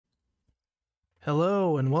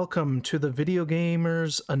Hello and welcome to the Video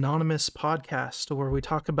Gamers Anonymous podcast, where we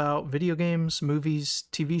talk about video games, movies,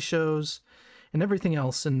 TV shows, and everything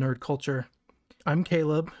else in nerd culture. I'm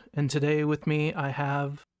Caleb, and today with me I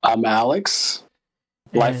have... I'm Alex,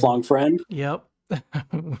 lifelong friend. Yep,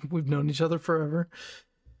 we've known each other forever.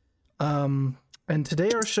 And today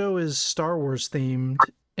our show is Star Wars themed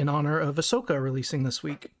in honor of Ahsoka releasing this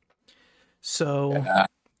week. So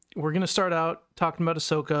we're going to start out talking about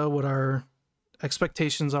Ahsoka, what our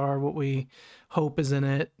expectations are, what we hope is in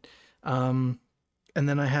it. And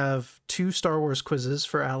then I have 2 Star Wars quizzes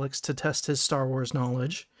for Alex to test his Star Wars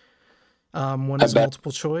knowledge. One is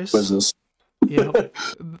multiple choice. Quizzes. Yep.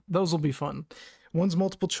 Those will be fun. One's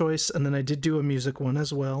multiple choice, and then I did do a music one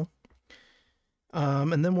as well.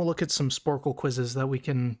 And then we'll look at some Sporkle quizzes that we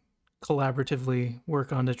can collaboratively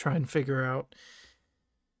work on to try and figure out.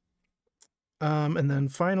 And then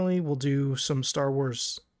finally, we'll do some Star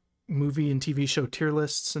Wars movie and TV show tier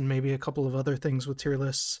lists, and maybe a couple of other things with tier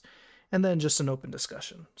lists, and then just an open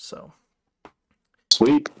discussion. So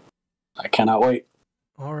sweet. I cannot wait.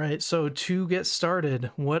 All right, so to get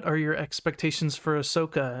started, what are your expectations for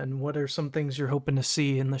Ahsoka, and what are some things you're hoping to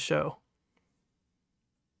see in the show?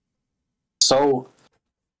 So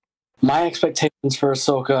my expectations for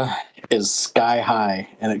Ahsoka is sky high,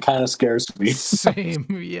 and it kind of scares me. Same,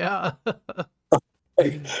 yeah.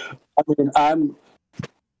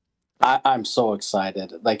 I'm so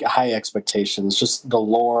excited. Like, high expectations, just the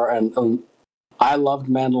lore, and I loved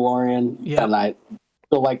Mandalorian, and I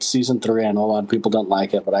still liked season 3. I know a lot of people don't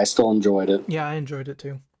like it, but I still enjoyed it. Yeah, I enjoyed it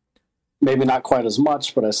too. Maybe not quite as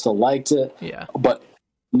much, but I still liked it. Yeah. But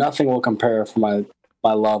nothing will compare for my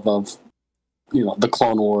love of, the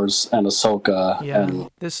Clone Wars and Ahsoka. Yeah, and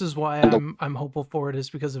this is why I'm hopeful for it, is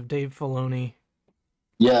because of Dave Filoni.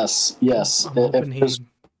 Yes. I'm hoping he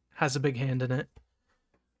has a big hand in it.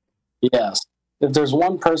 Yes. If there's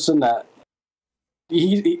one person that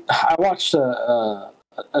I watched a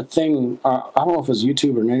thing, I don't know if it was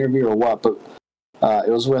YouTube or an interview or what, but it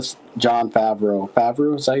was with Jon Favreau.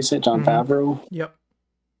 Favreau, is that how you say it? Jon Favreau? Yep.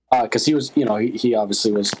 Because he was, he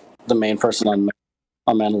obviously was the main person on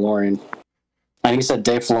Mandalorian. And he said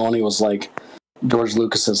Dave Filoni was like George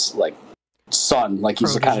Lucas's like son, like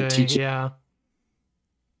he's the kind of teacher. Yeah.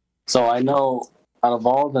 So I know out of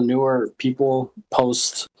all the newer people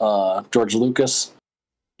post George Lucas,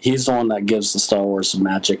 he's the one that gives the Star Wars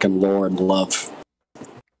magic and lore and love.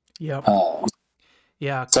 Yep.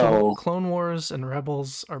 Yeah. So Clone Wars and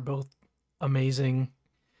Rebels are both amazing.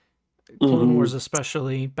 Clone Wars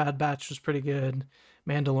especially. Bad Batch was pretty good.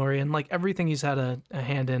 Mandalorian, like everything he's had a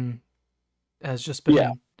hand in has just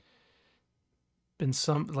been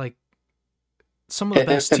some of the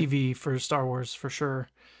best TV for Star Wars for sure.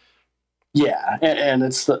 Yeah, and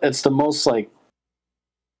it's the most like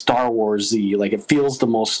Star Warsy, like it feels the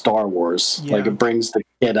most Star Wars. Yeah. Like it brings the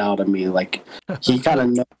kid out of me. Like he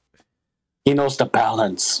kind of he knows the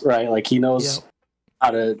balance, right? Like he knows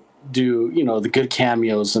how to do the good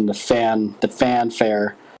cameos and the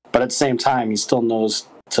fanfare, but at the same time he still knows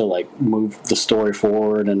to like move the story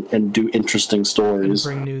forward and do interesting stories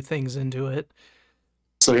and bring new things into it.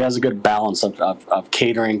 So he has a good balance of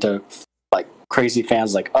catering to like crazy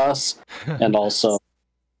fans like us, and also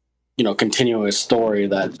continuing a story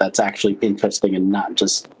that's actually interesting and not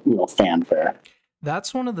just fanfare.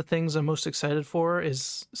 That's one of the things I'm most excited for,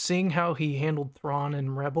 is seeing how he handled Thrawn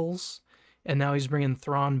in Rebels, and now he's bringing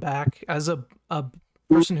Thrawn back. As a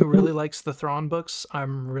person who really likes the Thrawn books,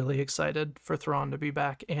 I'm really excited for Thrawn to be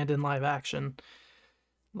back and in live action.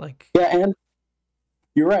 And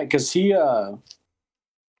you're right, because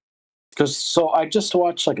so I just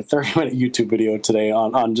watched like a 30-minute YouTube video today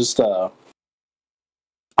on just like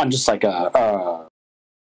a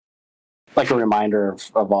reminder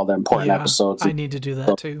of all the important episodes. I need to do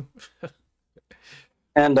that too.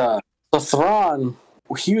 And so Thrawn,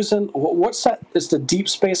 he was in what's that? Is the deep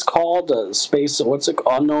space called? Space? What's it?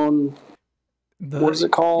 Unknown. What is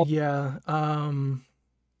it called? Yeah. Unknown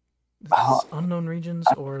regions,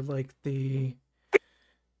 or like the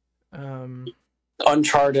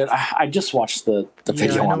Uncharted. I just watched the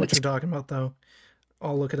video. I know on what you're talking about, though.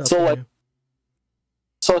 I'll look it up. So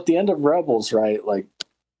at the end of Rebels, right? Like,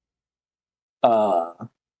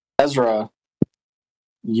 Ezra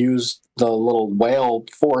used the little whale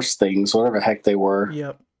force things, whatever the heck they were.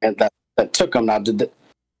 Yep. And that took them. Now, do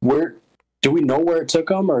we know where it took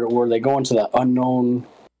them, or were they going to the unknown,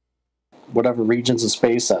 whatever regions of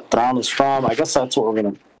space that Thrawn is from? I guess that's what we're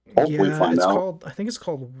gonna hopefully find out. I think it's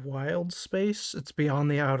called Wild Space. It's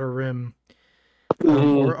beyond the Outer Rim,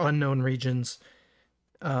 or unknown regions.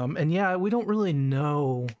 And we don't really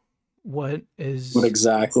know what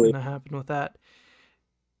exactly going to happen with that.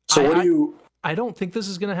 So what do you... I don't think this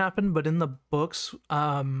is going to happen, but in the books,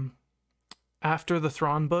 after the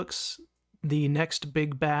Thrawn books, the next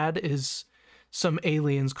big bad is some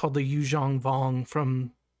aliens called the Yuzhong Vong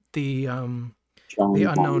from the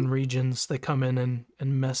unknown regions. They come in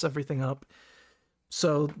and mess everything up.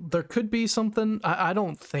 So there could be something. I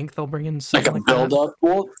don't think they'll bring in something like a build up.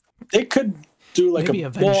 Well, they could do like maybe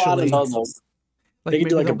eventually. Like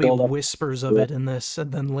maybe there'll be whispers of it in this,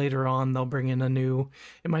 and then later on they'll bring in a new.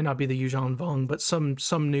 It might not be the Yuzhong Vong, but some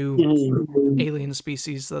new alien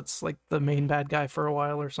species that's like the main bad guy for a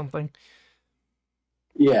while or something.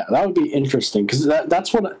 Yeah, that would be interesting because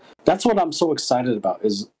that's what I'm so excited about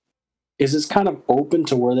is it's kind of open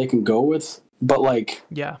to where they can go with, but like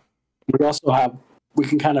we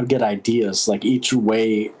can kind of get ideas. Like each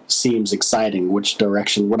way seems exciting,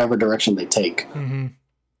 whatever direction they take. Mm-hmm.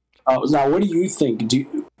 Now, what do you think?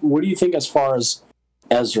 What do you think as far as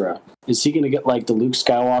Ezra? Is he going to get like the Luke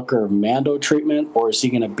Skywalker Mando treatment, or is he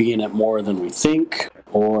going to be in it more than we think?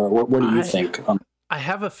 Or what do you think? I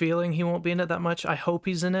have a feeling he won't be in it that much. I hope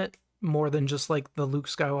he's in it more than just like the Luke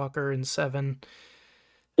Skywalker in 7.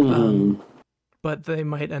 Mm-hmm. But they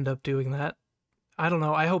might end up doing that. I don't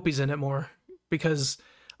know. I hope he's in it more because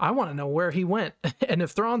I want to know where he went. And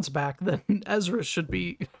if Thrawn's back, then Ezra should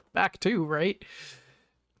be back too, right?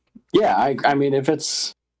 Yeah, I mean, if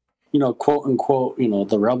it's, quote unquote,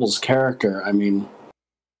 the Rebels character, I mean,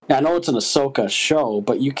 I know it's an Ahsoka show,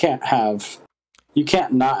 but you can't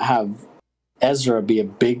not have Ezra be a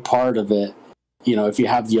big part of it, if you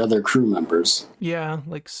have the other crew members. Yeah,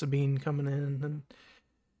 like Sabine coming in. And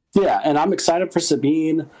yeah, and I'm excited for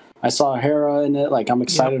Sabine. I saw Hera in it. Like, I'm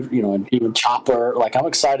excited, and even Chopper. Like, I'm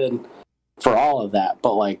excited for all of that.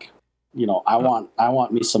 But, like, I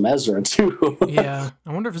want me some Ezra too. Yeah,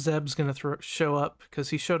 I wonder if Zeb's gonna show up because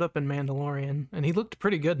he showed up in Mandalorian and he looked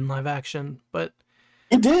pretty good in live action. But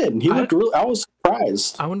he did. He looked really. I was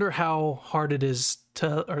surprised. I wonder how hard it is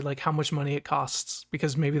or like how much money it costs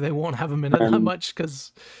because maybe they won't have him in it that much.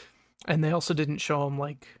 And they also didn't show him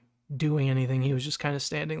like doing anything. He was just kind of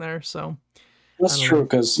standing there. So that's true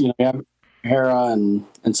because you have Hera and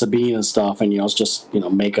Sabine and stuff, and it's just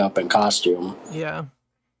makeup and costume. Yeah.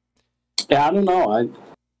 Yeah, I don't know.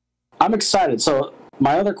 I'm excited. So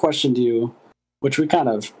my other question to you, which we kind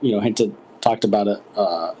of talked about it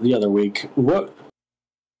the other week. What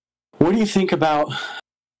do you think about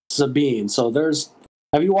Sabine? So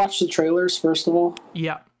have you watched the trailers first of all?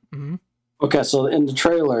 Yeah. Mm-hmm. Okay, so in the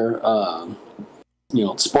trailer,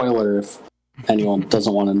 spoiler if anyone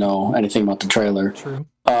doesn't want to know anything about the trailer. True.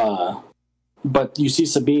 But you see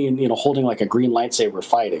Sabine, holding like a green lightsaber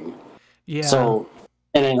fighting. Yeah. So.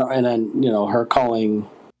 And then her calling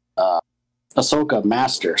Ahsoka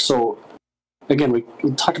master. So again, we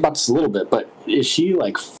talked about this a little bit, but is she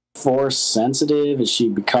like force sensitive? Is she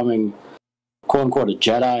becoming quote unquote a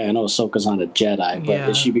Jedi? I know Ahsoka's not a Jedi, but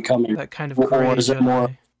is she becoming that kind of or is it Jedi?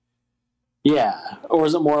 More? Yeah, or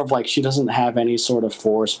is it more of like she doesn't have any sort of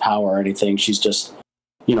force power or anything? She's just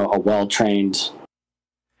a well trained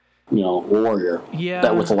warrior. Yeah,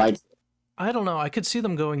 that with a light. I don't know. I could see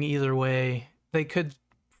them going either way. They could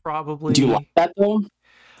probably. Do you like that though?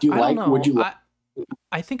 Would you?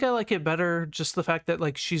 I think I like it better. Just the fact that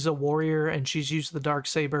like she's a warrior and she's used the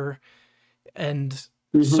Darksaber, and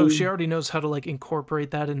so she already knows how to like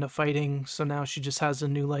incorporate that into fighting. So now she just has a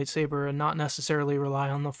new lightsaber and not necessarily rely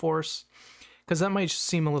on the Force, because that might just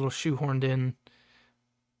seem a little shoehorned in.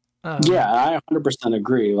 Yeah, I 100%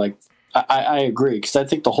 agree. Like I agree because I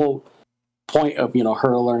think the whole point of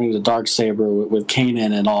her learning the Darksaber with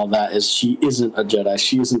Kanan and all that is she isn't a Jedi.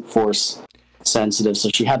 She isn't Force sensitive, so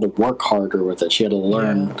she had to work harder with it. She had to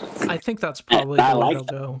learn. Yeah, I think that's probably the way it'll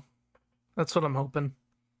go. That's what I'm hoping.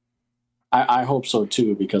 I hope so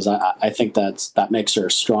too, because I think that makes her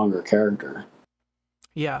a stronger character.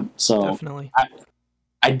 Yeah, so definitely.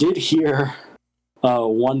 I did hear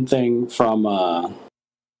one thing from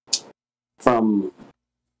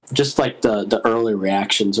just like the early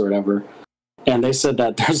reactions or whatever. And they said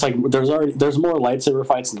that there's more lightsaber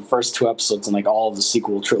fights in the first 2 episodes than like all of the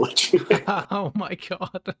sequel trilogy. Oh my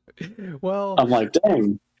god! Well, I'm like,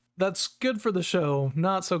 dang. That's good for the show,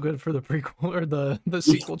 not so good for the prequel or the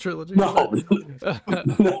sequel trilogy. No.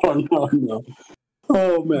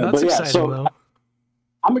 Oh man, that's exciting though.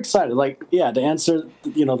 I'm excited. Like, yeah, to answer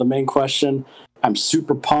the main question, I'm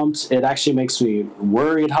super pumped. It actually makes me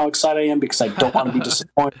worried how excited I am because I don't want to be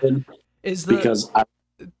disappointed.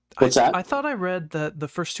 What's that? I thought I read that the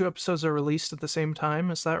first 2 episodes are released at the same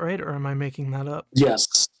time. Is that right, or am I making that up?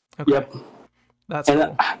 Yes. Okay. Yep. That's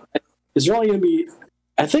cool. Is there only going to be?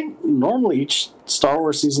 I think normally each Star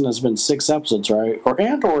Wars season has been 6 episodes, right? Or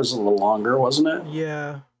Andor is a little longer, wasn't it?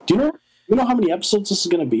 Yeah. Do you know how many episodes this is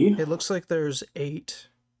going to be? It looks like there's 8.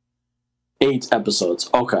 8 episodes.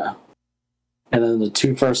 Okay. And then the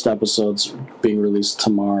 2 first episodes being released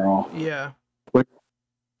tomorrow. Yeah.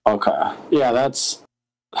 Okay. Yeah, that's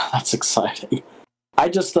exciting. I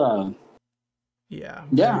just yeah.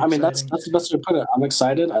 I mean, exciting. that's the best way to put it. I'm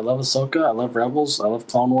excited. I love Ahsoka. I love Rebels. I love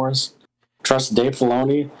Clone Wars. Trust Dave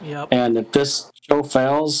Filoni. Yep. And if this show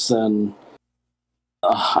fails, then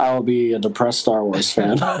I will be a depressed Star Wars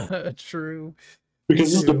fan. True.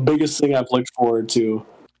 Because this is the biggest thing I've looked forward to.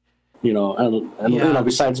 You know, and you know,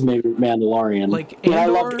 besides maybe Mandalorian. Like Andor, I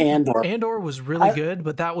loved Andor. Andor was really good,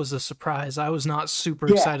 but that was a surprise. I was not super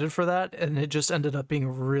excited for that, and it just ended up being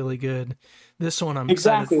really good. This one I'm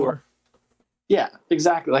excited for. Yeah,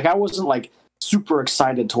 exactly. Like I wasn't like super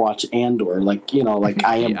excited to watch Andor, like, you know, like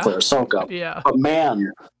I am for Ahsoka. Yeah. But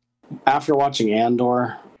man, after watching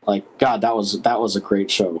Andor, like, God, that was a great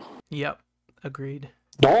show. Yep. Agreed.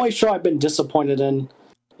 The only show I've been disappointed in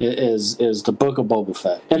is the Book of Boba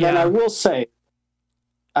Fett. And then I will say,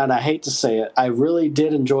 and I hate to say it, I really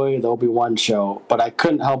did enjoy the Obi-Wan show, but I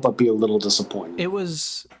couldn't help but be a little disappointed. It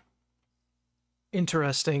was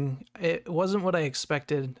interesting. It wasn't what I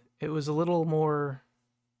expected. It was a little more,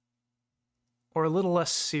 or a little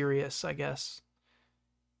less serious, I guess.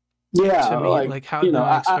 Yeah, to me, like how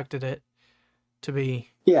I expected it to be.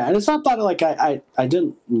 Yeah, and it's not that like I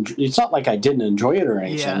didn't. It's not like I didn't enjoy it or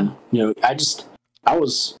anything. Yeah. You know, I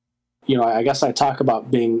was, you know, I guess I talk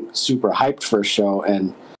about being super hyped for a show,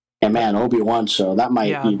 and man, Obi-Wan show, that might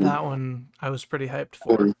even... that one I was pretty hyped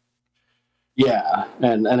for. Yeah,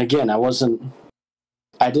 and again,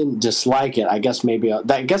 I didn't dislike it. I guess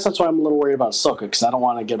I guess that's why I'm a little worried about Ahsoka, because I don't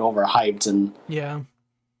want to get overhyped. And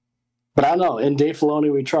but I don't know, in Dave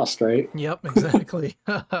Filoni we trust, right? Yep, exactly.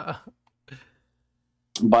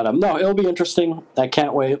 But no, it'll be interesting. I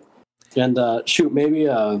can't wait. And shoot,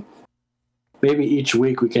 maybe each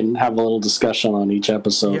week we can have a little discussion on each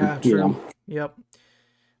episode. Yeah, true. You know? Yep.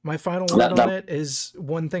 My final word on it is,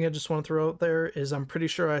 one thing I just want to throw out there is I'm pretty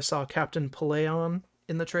sure I saw Captain Peleon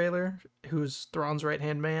in the trailer, who's Thrawn's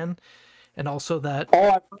right-hand man, and also that...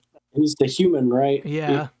 Oh, he's the human, right?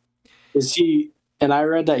 Yeah. Is he... And I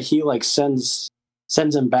read that he, like, sends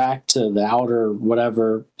him back to the outer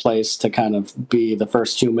whatever place to kind of be the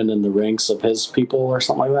first human in the ranks of his people or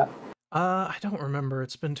something like that. I don't remember.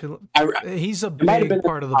 It's been too... He's a big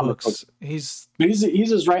part of the books. He's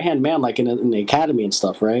his right-hand man, like in the academy and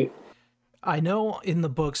stuff, right? I know in the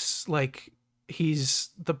books, like, he's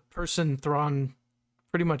the person Thrawn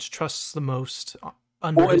pretty much trusts the most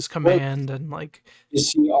under his command, and like...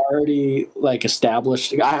 Is he already, like,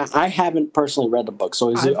 established? I haven't personally read the book, so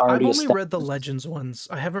is it already I've only read the Legends ones.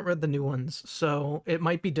 I haven't read the new ones, so it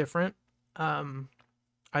might be different. I'm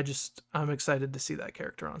excited to see that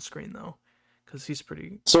character on screen, though, because he's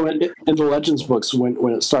pretty... So in the Legends books, when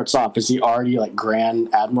it starts off, is he already, like,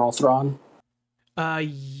 Grand Admiral Thrawn?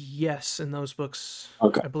 Yes, in those books.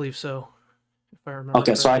 Okay. I believe so, if I remember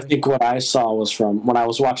correctly. So I think what I saw was from when I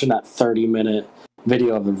was watching that 30-minute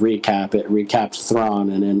video of the recap. It recapped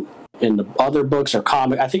Thrawn, and in the other books or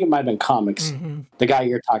comic, I think it might have been comics, the guy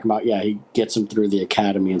you're talking about, he gets him through the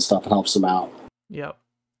academy and stuff and helps him out. Yep.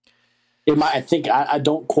 It might. I think. I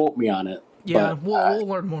don't quote me on it. Yeah, we'll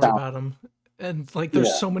learn more about him. And like,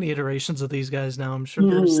 there's so many iterations of these guys now. I'm sure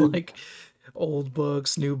there's like old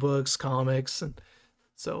books, new books, comics, and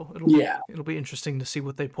so it'll be interesting to see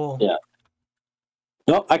what they pull. Yeah.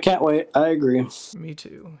 No, I can't wait. I agree. Me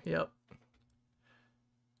too. Yep.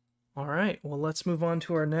 All right. Well, let's move on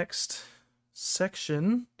to our next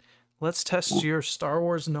section. Let's test your Star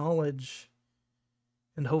Wars knowledge,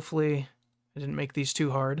 and hopefully I didn't make these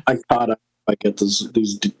too hard. I thought I get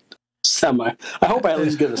these semi. I hope I at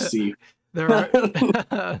least get a C. There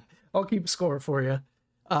are. I'll keep score for you.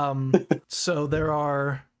 So there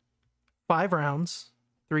are 5 rounds,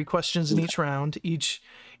 3 questions in each round. Each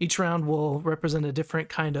round will represent a different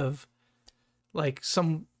kind of, like,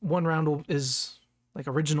 one round is like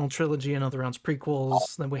original trilogy, another round's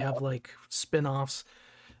prequels. Then we have like spin-offs.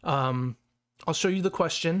 I'll show you the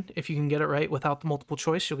question. If you can get it right without the multiple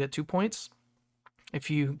choice, you'll get 2 points. If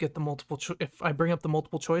you get the multiple if I bring up the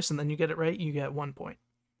multiple choice and then you get it right, you get 1 point.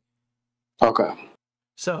 Okay.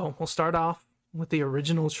 So we'll start off with the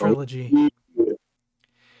original trilogy. And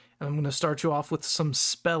I'm going to start you off with some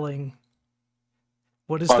spelling.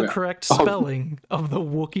 What is the correct spelling of the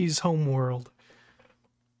Wookiees' homeworld?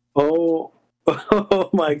 Oh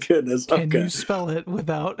my goodness. Okay. Can you spell it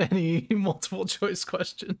without any multiple choice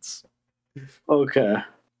questions? Okay.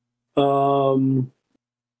 Oh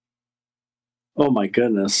my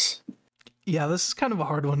goodness. Yeah, this is kind of a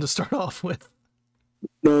hard one to start off with.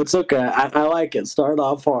 No, it's okay. I like it. Start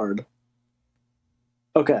off hard.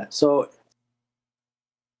 Okay, so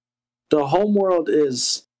the homeworld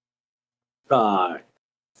is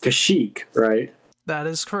Kashyyyk, right? That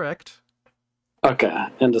is correct. Okay,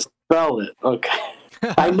 and to spell it, okay.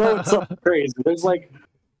 I know it's something crazy. There's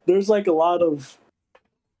like a lot of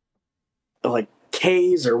like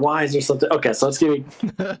K's or Y's or something. Okay, so let's give me.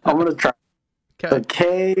 I'm gonna try. Okay. So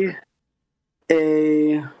K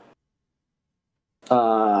A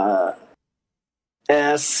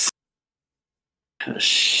S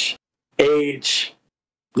H.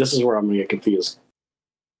 This is where I'm gonna get confused.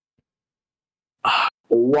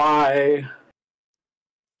 Y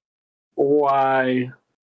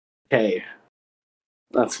K.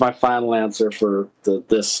 That's my final answer for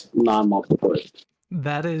this non-multiple choice.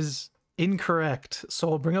 That is incorrect.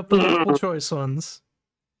 So I'll bring up the multiple choice ones,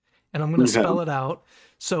 and I'm going to spell it out.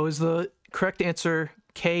 So is the correct answer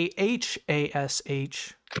KHASHYKH?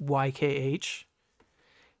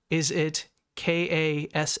 Is it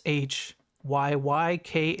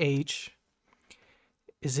KASHYYKH?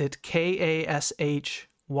 Is it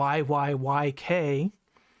KASHYYYK?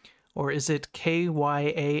 Or is it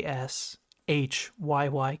KYASHYYK?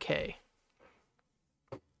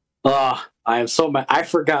 I am so mad. I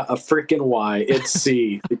forgot a freaking Y. It's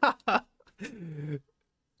C.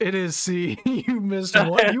 It is C. You missed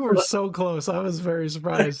one. You were so close. I was very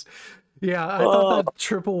surprised. Yeah, I thought that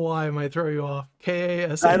triple Y might throw you off.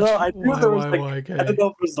 KASH. I know. I knew there was like, I don't know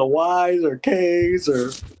if it was the Y's or K's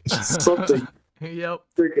or something. Yep.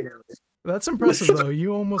 That's impressive though.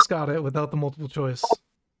 You almost got it without the multiple choice.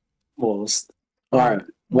 Almost. All right.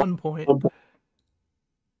 1 point.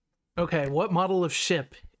 Okay, what model of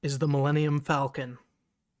ship is the Millennium Falcon?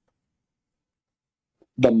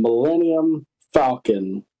 The Millennium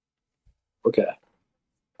Falcon. Okay.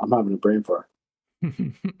 I'm having a brain fart.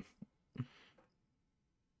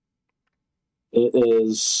 It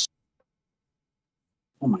is.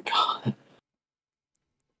 Oh my god.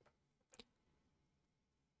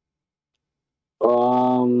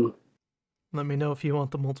 Let me know if you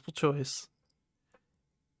want the multiple choice.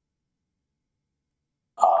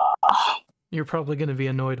 You're probably going to be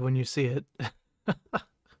annoyed when you see it.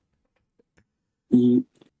 Yeah,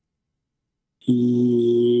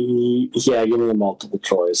 give me the multiple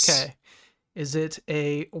choice. Okay. Is it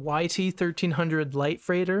a YT-1300 light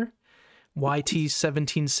freighter,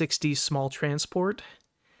 YT-1760 small transport,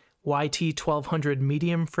 YT-1200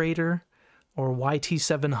 medium freighter, or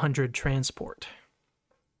YT-700 transport?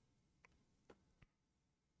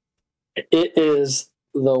 It is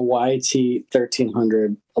the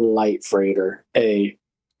YT-1300 light freighter, A.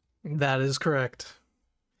 That is correct.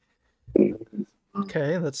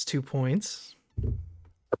 Okay, that's 2 points.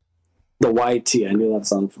 The YT, I knew that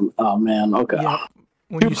sounded from. Oh man, okay. Yep.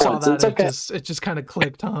 When you saw that, it just kind of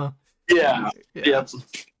clicked, huh? Yeah. Yep.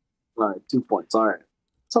 All right, 2 points. All right.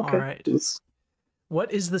 It's okay. All right.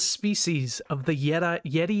 What is the species of the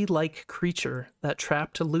Yeti-like creature that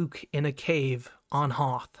trapped Luke in a cave on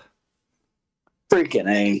Hoth? Freaking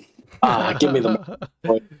A. Give me the.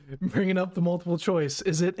 Bringing up the multiple choice.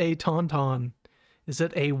 Is it a Tauntaun? Is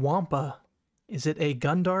it a Wampa? Is it a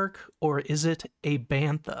Gundark? Or is it a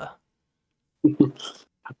Bantha?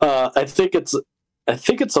 I think it's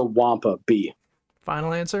a Wampa, B.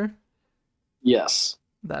 Final answer? Yes.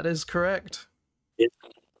 That is correct.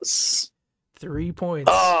 It's 3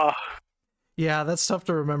 points. Yeah, that's tough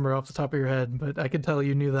to remember off the top of your head, but I could tell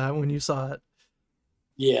you knew that when you saw it.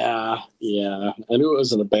 Yeah. I knew it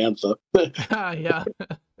wasn't a Bantha. Yeah.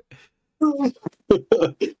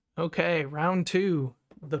 Okay, round 2.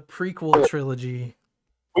 The prequel trilogy.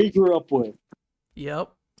 We grew up with.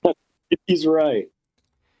 Yep. He's right.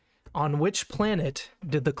 On which planet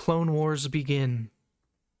did the Clone Wars begin?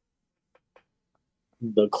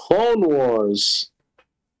 The Clone Wars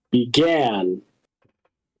began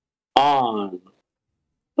on.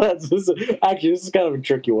 This is kind of a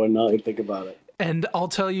tricky one now that I think about it. And I'll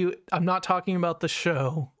tell you, I'm not talking about the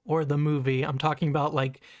show or the movie. I'm talking about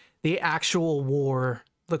like the actual war,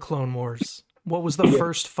 the Clone Wars. What was the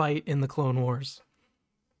first fight in the Clone Wars?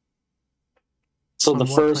 So the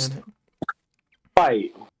first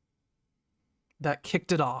fight that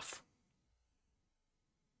kicked it off.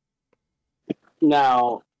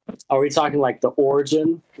 Now, are we talking like the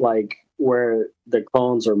origin, like where the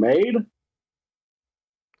clones are made?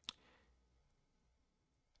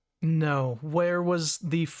 No. Where was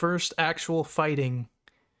the first actual fighting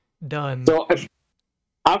done? So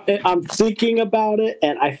I'm thinking about it,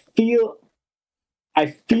 and I feel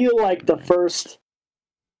like the first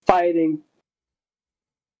fighting.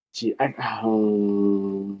 Gee, I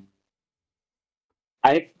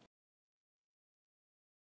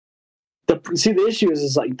the issue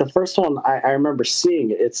is like the first one I remember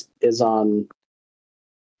seeing is on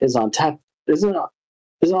isn't it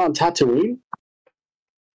on Tatooine?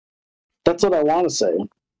 That's what I want to say.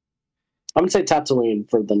 I'm gonna say Tatooine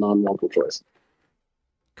for the non-multiple choice.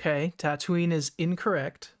 Okay, Tatooine is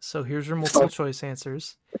incorrect. So here's your multiple choice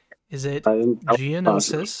answers. Is it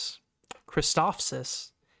Geonosis,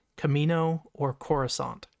 Christophsis, Camino, or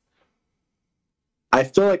Coruscant? I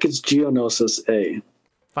feel like it's Geonosis A.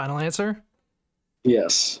 Final answer?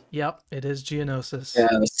 Yes. Yep, it is Geonosis.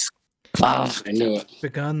 Yes. Ah, I knew it.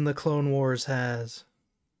 Begun the Clone Wars has,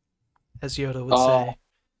 as Yoda would say.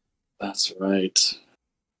 That's right.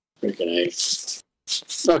 Freaking A.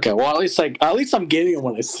 Okay, well at least I'm getting it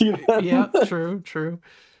when I see that. Yeah, true.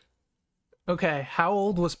 Okay, how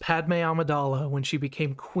old was Padme Amidala when she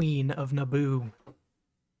became Queen of Naboo?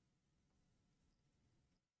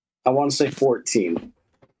 I want to say 14.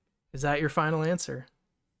 Is that your final answer?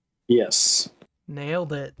 Yes.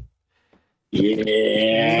 Nailed it.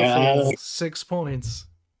 Yeah. Beautiful. 6 points.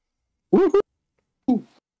 Woo-hoo.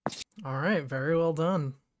 All right, very well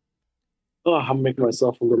done. Oh, I'm making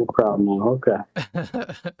myself a little proud now. Okay.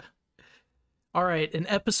 All right, in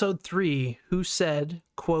episode 3, who said,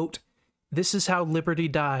 quote, "This is how liberty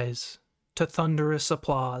dies," to thunderous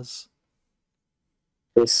applause?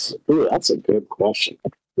 That's a good question.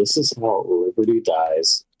 This is how liberty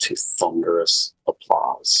dies, to thunderous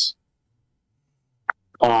applause.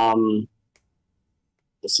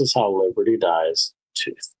 This is how liberty dies,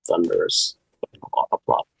 to thunderous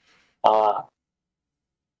applause.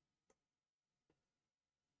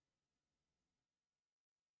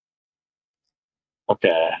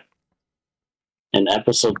 Okay. In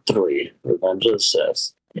episode 3, Revenge of the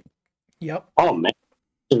Sith. Yep. Oh man,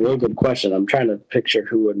 that's a really good question. I'm trying to picture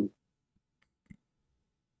who would.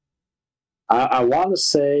 I want to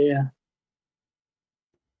say.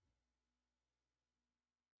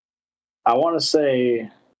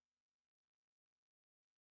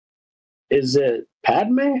 Is it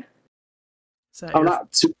Padme? I'm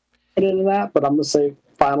not too into that, but I'm gonna say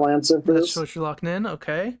final answer for this. That's what you're locking in.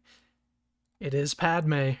 Okay. It is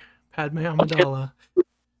Padme. Padme Amidala. Okay.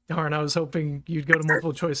 Darn, I was hoping you'd go to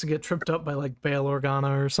multiple choice and get tripped up by like Bail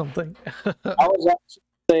Organa or something. I was actually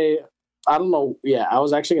say, I don't know. Yeah, I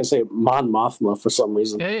was actually gonna say Mon Mothma for some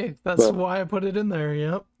reason. Hey, that's why I put it in there.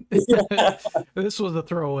 Yep. Yeah. This was a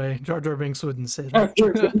throwaway. Jar Jar Binks wouldn't say that.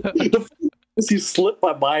 You slipped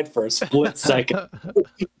my mind for a split second.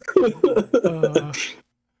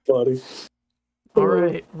 Funny. All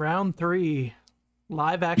right, round 3,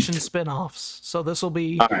 live action spin-offs. So this will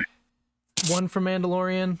be one from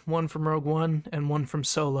Mandalorian, one from Rogue One, and one from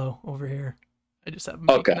Solo over here. I just haven't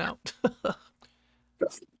taken out.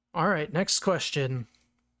 All right, next question.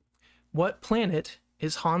 What planet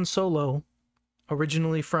is Han Solo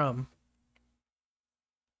originally from?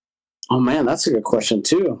 Oh man, that's a good question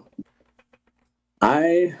too.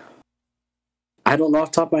 I don't know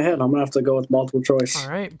off the top of my head. I'm gonna have to go with multiple choice.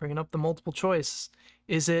 All right, bringing up the multiple choice.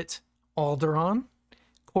 Is it Alderaan,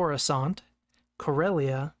 Coruscant,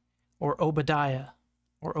 Corellia, or Obadiah?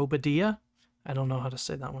 Or Obadiah? I don't know how to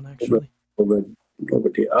say that one actually. Obadiah.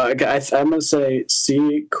 I'm gonna say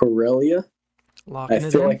C. Corellia. Locking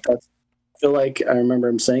it in. I feel like I remember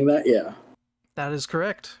him saying that. Yeah. That is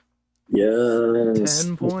correct. Yes.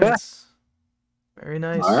 10 points. Very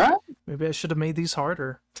nice. All right. Maybe I should have made these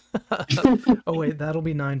harder. Oh wait, that'll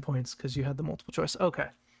be 9 points because you had the multiple choice. Okay.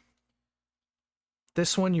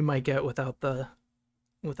 This one you might get without the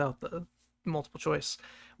multiple choice.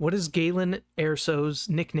 What is Galen Erso's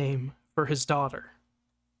nickname for his daughter?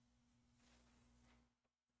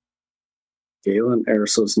 Galen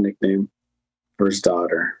Erso's nickname for his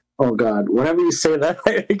daughter. Oh God! Whenever you say that,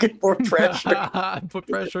 I get more pressure. I put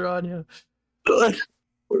pressure on you.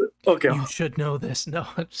 Okay. You should know this. No.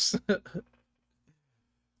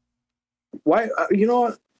 Why? You know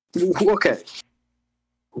what? Okay.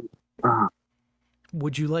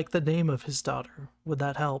 Would you like the name of his daughter? Would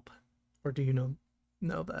that help? Or do you know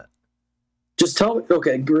that? Just tell me.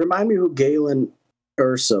 Okay, remind me who Galen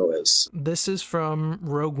Erso is. This is from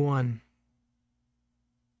Rogue One.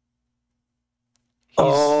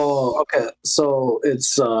 Oh, okay. So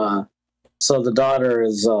it's so the daughter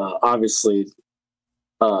is obviously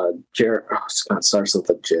Jared. Oh, it starts with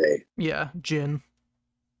a J. Yeah, Jin.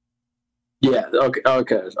 Yeah.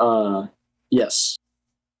 Okay. Yes.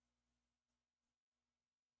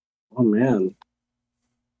 Oh man.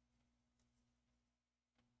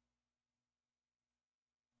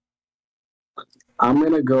 I'm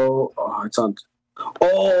gonna go. Oh, it's on.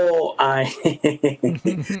 Oh, I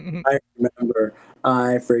remember.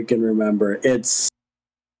 I freaking remember. It's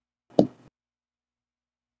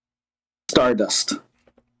Stardust.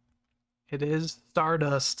 It is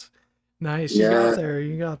Stardust. Nice. Yeah. You got there.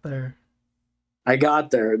 You got there. I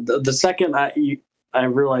got there. The second I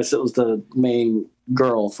realized it was the main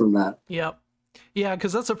girl from that. Yep. Yeah,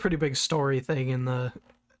 because that's a pretty big story thing in the...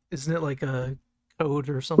 Isn't it like a code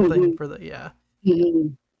or something for the... Yeah.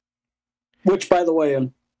 Mm-hmm. Which, by the way,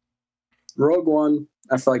 Rogue One,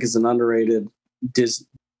 I feel like is an underrated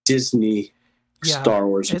Disney Star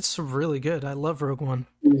Wars. It's really good. I love Rogue One.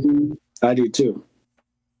 Mm-hmm. I do too.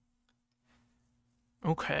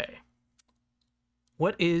 Okay.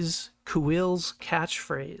 What is Kuil's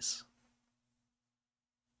catchphrase?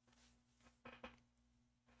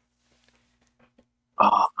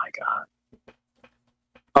 Oh my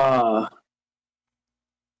god.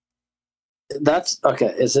 That's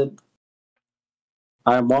okay. Is it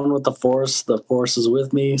I am one with the Force is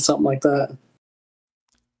with me, something like that?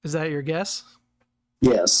 Is that your guess?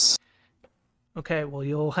 Yes. Okay, well,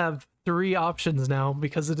 you'll have 3 options now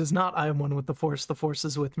because it is not I am one with the Force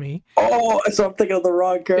is with me. Oh, so I'm thinking of the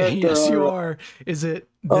wrong character. Yes, you are. Is it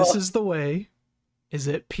this is the way? Is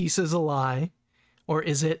it peace is a lie? Or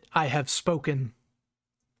is it I have spoken?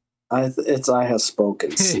 It's I have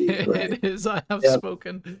spoken. See, right? It is I have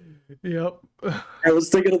spoken. Yep. I was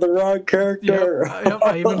thinking of the wrong character. Yep.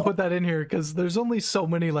 I even put that in here because there's only so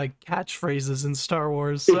many like catchphrases in Star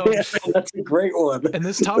Wars. So yeah, that's a great one. And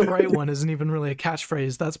this top right one isn't even really a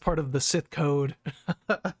catchphrase. That's part of the Sith code.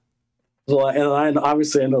 Well, and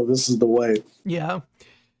obviously I know this is the way. Yeah.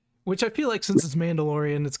 Which I feel like since it's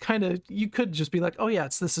Mandalorian, it's kind of, you could just be like, oh yeah,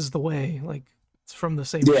 this is the way. Like it's from the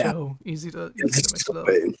same show. Easy to mix it up.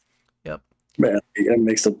 Yep. Man, it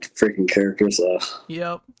makes the freaking characters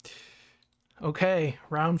Yep. Okay,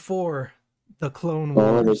 round 4. The Clone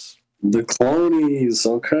Wars. The clonies,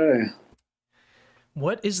 okay.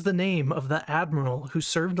 What is the name of the admiral who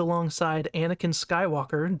served alongside Anakin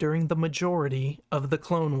Skywalker during the majority of the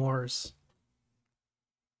Clone Wars?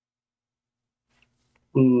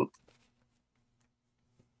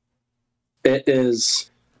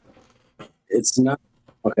 It's not,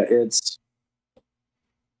 okay, it's,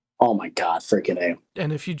 oh my god, freaking A.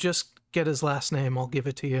 And if you just get his last name, I'll give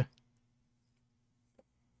it to you.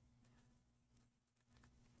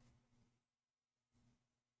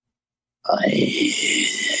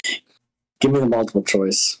 Give me the multiple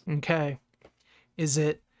choice. Okay. Is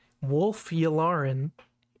it Wolf Yularen?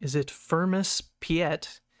 Is it Firmus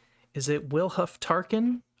Piet? Is it Wilhuff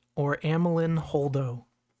Tarkin? Or Amelin Holdo?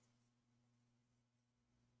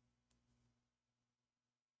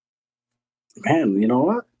 Man, you know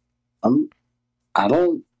what? I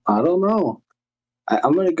don't know.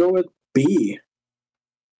 I'm gonna go with B.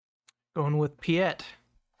 Going with Piet.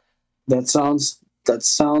 That sounds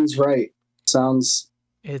right.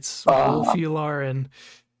 It's Wolf Yularen.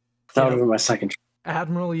 That would have been my second.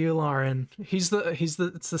 Admiral Yularen.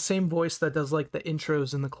 It's the same voice that does like the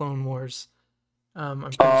intros in the Clone Wars. I'm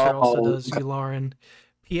pretty sure also does Yularen.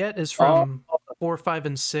 Piet is from 4, 5,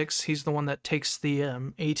 and 6. He's the one that takes the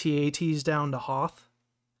AT-ATs down to Hoth.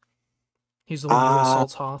 He's the one who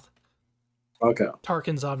assaults Hoth. Okay.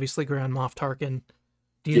 Tarkin's obviously Grand Moff Tarkin.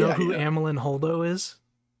 Do you know who Amelin Holdo is?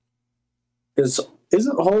 Isn't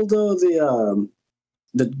Holdo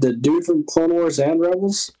the dude from Clone Wars and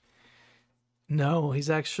Rebels? No, it's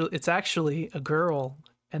actually a girl,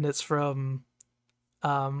 and it's from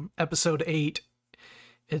episode 8.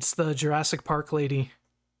 It's the Jurassic Park lady.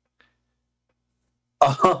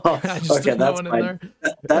 Oh, okay,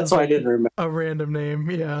 that's why I didn't remember. A random name,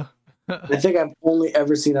 yeah. I think I've only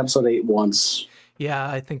ever seen episode 8 once. Yeah,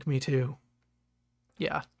 I think me too.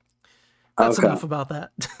 Yeah. That's enough about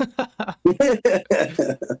that.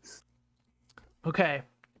 Okay.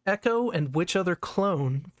 Echo and which other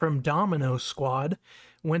clone from Domino Squad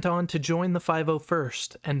went on to join the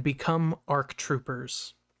 501st and become ARC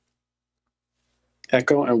troopers?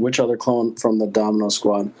 Echo and which other clone from the Domino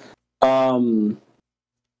Squad?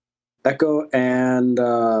 Echo and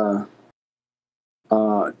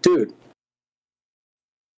dude.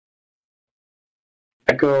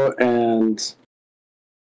 Echo and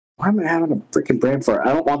why am I having a freaking brain fart?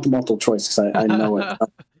 I don't want the multiple choice because I know it.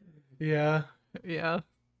 Yeah.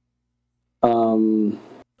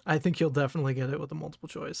 I think you'll definitely get it with a multiple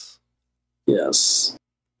choice. Yes.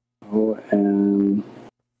 Oh, and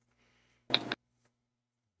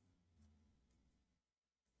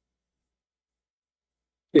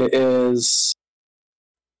it is.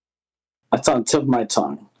 It's on the tip of my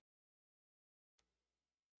tongue.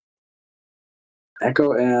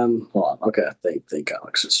 Echo and hold on. Okay, think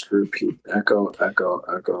Alex. Just repeat. Echo.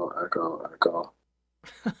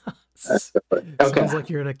 Sounds like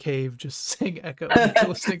you're in a cave just saying echo and you're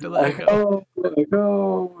listening to the echo.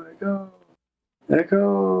 Echo.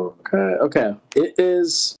 Echo. Okay. It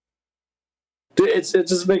is. Dude, it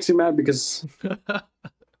just makes me mad because.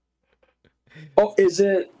 Oh, is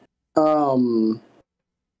it? I'm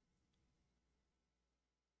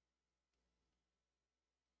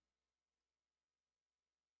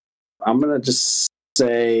gonna just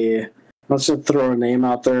say. Let's just throw a name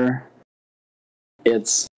out there.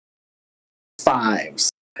 It's Fives,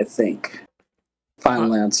 I think.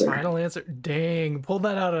 Final answer. Final answer. Dang, pulled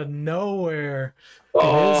that out of nowhere. Oh,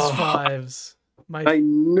 it is Fives. I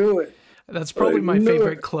knew it. That's probably my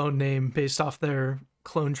favorite clone name based off their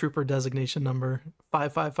clone trooper designation number.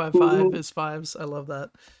 5555 is Fives. I love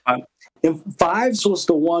that. And Fives was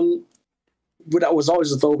the one that was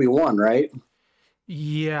always with Obi-Wan, right?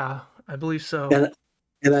 Yeah, I believe so.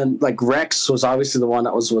 And then like Rex was obviously the one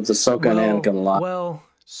that was with Ahsoka and Anakin a lot. Well,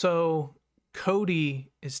 so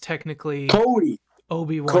Cody is technically Cody.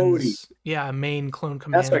 Obi-Wan's main clone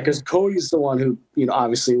commander. That's right, because Cody's the one who,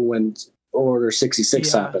 obviously when Order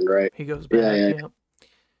 66 happened, right? He goes back. Yeah.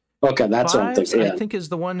 Okay, that's what I'm thinking. I think is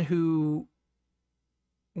the one who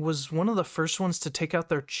was one of the first ones to take out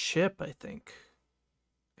their chip, I think.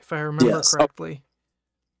 If I remember correctly.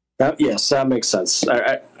 Yes, that makes sense.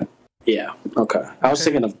 Yeah, okay. I was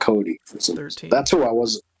thinking of Cody. 13. That's who I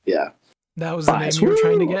was. Yeah. That was the name you were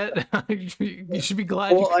trying to get? You should be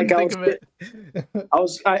glad you couldn't think of it. I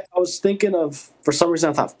was thinking of, for some reason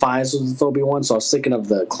I thought Fives was with Obi-Wan, so I was thinking of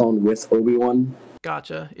the clone with Obi-Wan.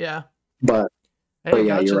 Gotcha, yeah. But hey,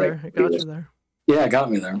 yeah, you're right. It got you there. Yeah, it got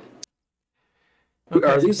me there. Okay.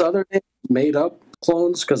 Are these other names made up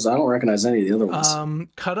clones? Because I don't recognize any of the other ones.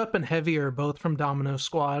 Cut Up and Heavy are both from Domino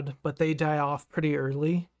Squad, but they die off pretty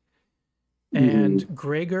early. And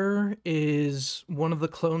Gregor is one of the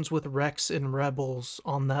clones with Rex in Rebels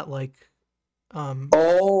on that on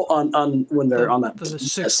when they're on that the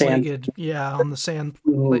six-legged sand. On the sand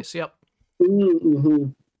place. Yep.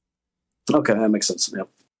 Okay, that makes sense. Yep.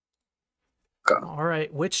 Okay. All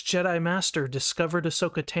right. Which Jedi Master discovered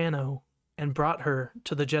Ahsoka Tano and brought her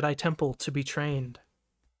to the Jedi Temple to be trained?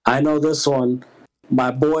 I know this one.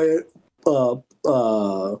 My boy, Plo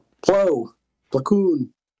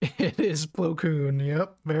It is Plo Koon.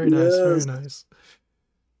 Yep. Very nice. Very nice.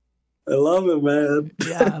 I love it, man.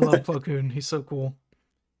 Yeah, I love Plo Koon. He's so cool.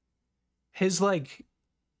 His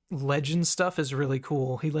legend stuff is really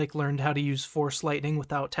cool. He learned how to use Force Lightning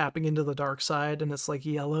without tapping into the dark side, and it's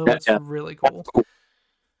yellow. It's really cool.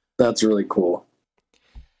 That's really cool.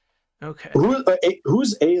 Okay.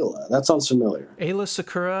 Who's Ayla? That sounds familiar. Ayla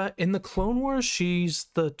Secura. In the Clone Wars, she's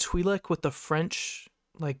the Twi'lek with the French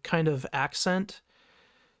kind of accent.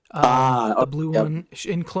 The blue one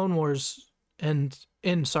in Clone Wars and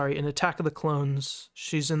in Attack of the Clones,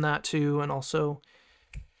 she's in that too, and also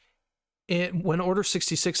when Order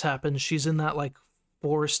 66 happens, she's in that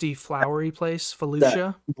foresty, flowery place,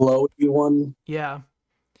 Felucia. That blowy one. Yeah.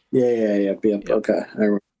 Yep. Okay,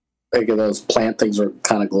 I think those plant things are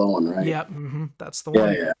kind of glowing, right? Yep. That's the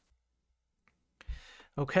one. Yeah.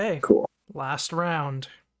 Okay. Cool. Last round.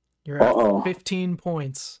 You're at 15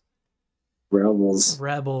 points.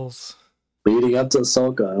 Rebels. Leading up to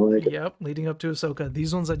Ahsoka. I like it. Yep, leading up to Ahsoka.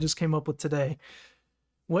 These ones I just came up with today.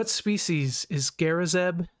 What species is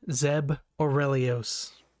Garazeb, Zeb,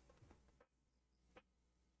 Aurelios?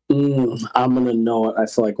 I'm going to know it, I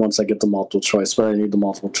feel like, once I get the multiple choice, but I need the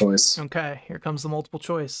multiple choice. Okay, here comes the multiple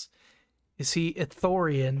choice. Is he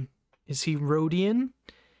Ithorian? Is he Rhodian?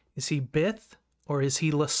 Is he Bith? Or is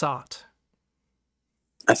he Lasat?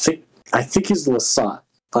 I think he's Lasat.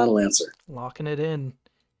 Final answer. Locking it in.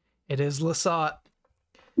 It is Lasat.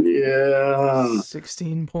 Yeah.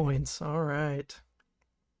 16 points. All right.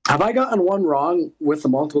 Have I gotten one wrong with the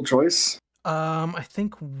multiple choice? I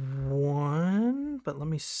think one, but let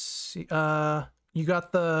me see. You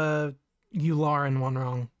got the Yularen one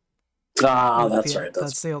wrong. That's right.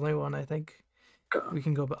 That's the only one, I think. Okay. We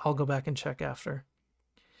can go. I'll go back and check after.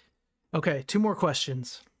 Okay, 2 more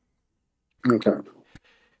questions. Okay.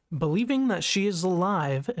 Believing that she is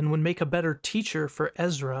alive and would make a better teacher for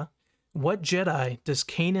Ezra, what Jedi does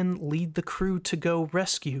Kanan lead the crew to go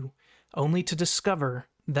rescue, only to discover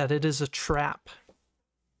that it is a trap?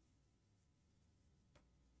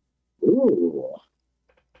 Ooh.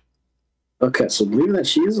 Okay, so believing that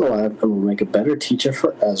she is alive and will make a better teacher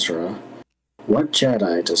for Ezra, what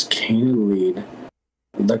Jedi does Kanan lead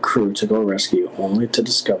the crew to go rescue, only to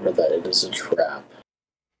discover that it is a trap?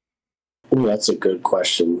 Ooh, that's a good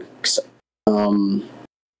question. Is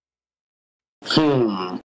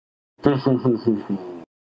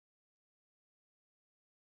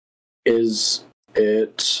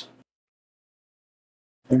it?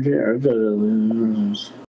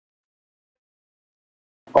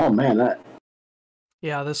 Oh man,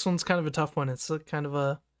 Yeah, this one's kind of a tough one. It's a kind of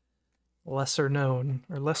a lesser known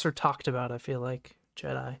or lesser talked about, I feel like,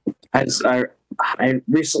 Jedi. I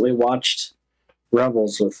recently watched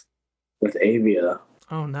Rebels with Avia.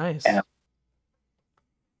 Oh, nice. And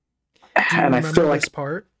do you remember I feel this like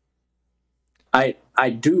part? I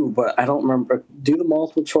do, but I don't remember. Do the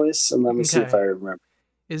multiple choice and let me see if I remember.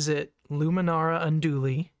 Is it Luminara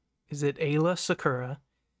Unduli? Is it Ayla Sakura?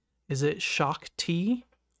 Is it Shock T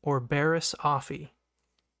or Barriss Offee?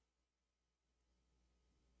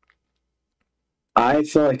 I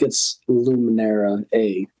feel like it's Luminara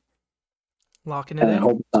A. Locking it in? I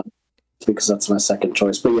hope it's not, because that's my second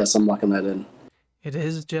choice. But yes, I'm locking that in. It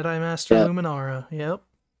is Jedi Master Luminara. Yep.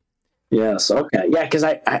 Yes. Okay. Yeah, because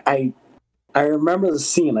I remember the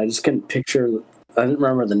scene. I just couldn't picture. I didn't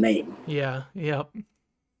remember the name. Yeah. Yep.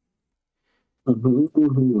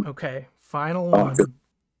 Mm-hmm. Okay. Final one.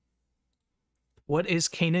 What is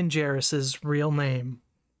Kanan Jarrus's real name?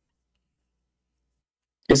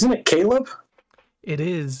 Isn't it Caleb? It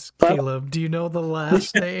is Caleb. Do you know the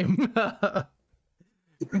last name?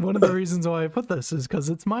 One of the reasons why I put this is because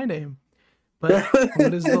it's my name. But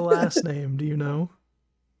what is the last name? Do you know?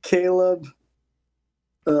 Caleb.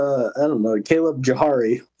 I don't know. Caleb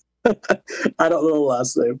Jahari. I don't know the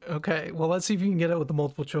last name. Okay. Well, let's see if you can get it with the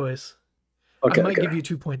multiple choice. Okay, I might give you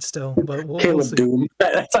 2 points still, but we'll see. Doom.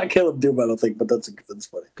 That's not Caleb Doom, I don't think, but that's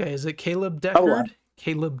funny. Okay, is it Caleb Deckard,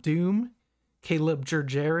 Caleb Doom, Caleb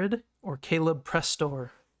Jerjared, or Caleb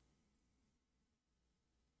Prestor?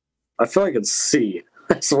 I feel like it's C.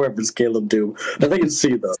 I swear if it's Caleb Doom. I think it's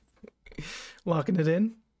C, though. Locking it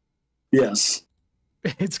in? Yes.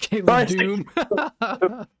 It's Caleb Doom.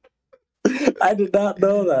 I did not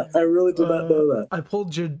know that. I really did not know that. I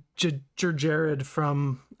pulled Jerjared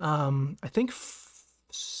from, I think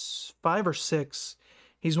 5 or 6.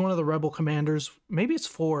 He's one of the rebel commanders. Maybe it's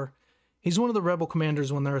 4. He's one of the rebel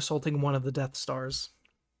commanders when they're assaulting one of the Death Stars.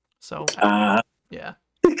 So, yeah.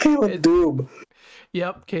 Caleb Doom.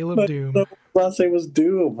 Yep, Caleb Doom. Last name was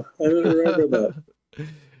Doom. I didn't remember that.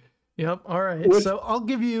 Yep, all right. So I'll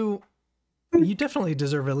give you... You definitely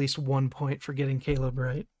deserve at least 1 point for getting Caleb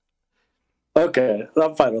right. Okay,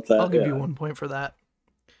 I'm fine with that. I'll give you 1 point for that.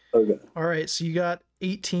 Okay. All right, so you got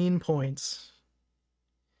 18 points.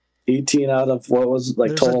 18 out of what was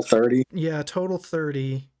total 30? Yeah, total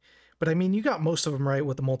 30. But I mean, you got most of them right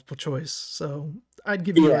with the multiple choice, so I'd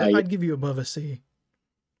give you I'd give you above a C.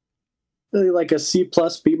 Really like a C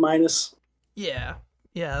plus, B minus? Yeah,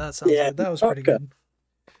 that sounds good. That was pretty good.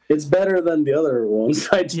 It's better than the other ones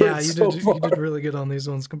I did. Yeah, you did really good on these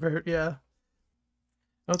ones compared. Yeah.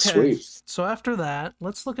 Okay. Sweet. So after that,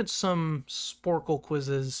 let's look at some Sporkle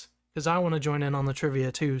quizzes because I want to join in on the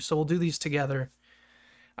trivia too. So we'll do these together.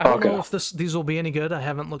 I don't know if these will be any good. I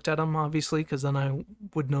haven't looked at them obviously because then I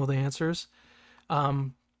would know the answers.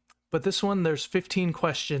 But this one, there's 15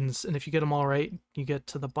 questions, and if you get them all right, you get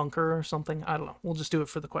to the bunker or something. I don't know. We'll just do it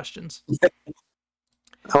for the questions.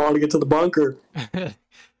 I want to get to the bunker.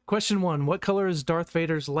 Question 1. What color is Darth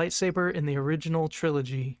Vader's lightsaber in the original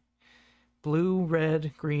trilogy? Blue,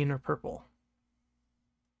 red, green, or purple?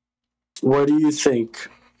 What do you think?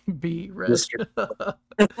 B, red.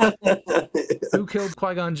 Who killed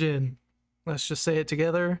Qui-Gon Jinn? Let's just say it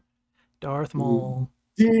together. Darth Maul.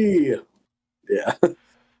 D. Yeah.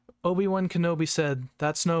 Obi-Wan Kenobi said,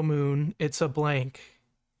 "That's no moon, it's a blank.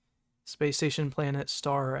 Space station, planet,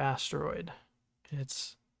 star, or asteroid."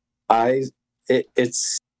 It's...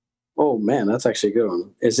 Oh man, that's actually a good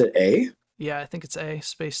one. Is it A? Yeah, I think it's A,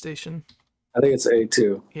 space station. I think it's A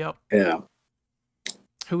too. Yep. Yeah.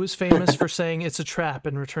 Who is famous for saying it's a trap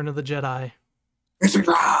in Return of the Jedi? It's a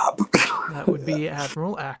trap! That would be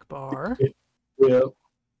Admiral Akbar. Yeah.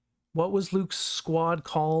 What was Luke's squad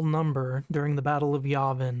call number during the Battle of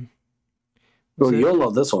Yavin? Oh, you'll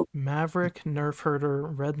know this one. Maverick, Nerf Herder,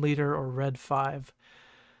 Red Leader, or Red 5?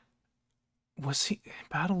 Was he...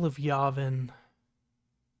 Battle of Yavin...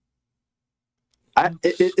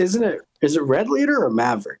 Is it Red Leader or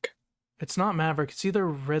Maverick? It's not Maverick. It's either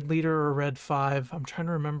Red Leader or Red 5. I'm trying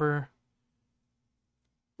to remember.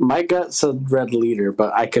 My gut said Red Leader,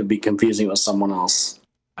 but I could be confusing with someone else.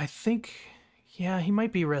 I think, yeah, he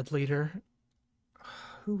might be Red Leader.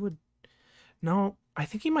 Who would... No, I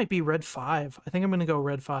think he might be Red 5. I think I'm going to go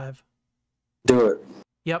Red 5. Do it.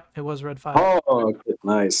 Yep, it was Red 5. Oh, okay,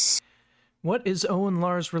 nice. What is Owen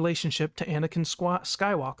Lar's relationship to Anakin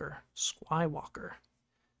Skywalker?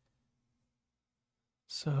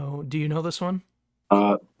 So, do you know this one?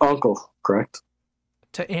 Uncle, correct?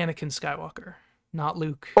 To Anakin Skywalker, not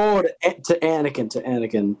Luke. Oh, to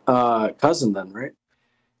Anakin. Cousin then, right?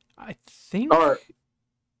 I think...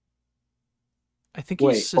 I think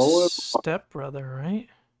he's his stepbrother, right?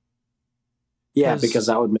 Yeah, because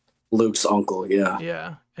that would make Luke's uncle, yeah.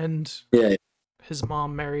 Yeah, and his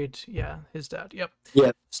mom married, his dad. Yep.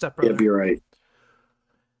 Yeah. Stepbrother. Yep, you're right.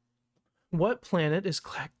 What planet is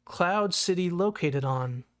Cloud City located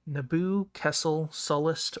on? Naboo, Kessel,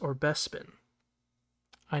 Sullust, or Bespin?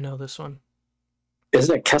 I know this one.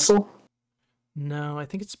 Isn't it Kessel? No, I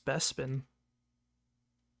think it's Bespin.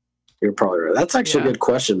 You're probably right. That's actually a good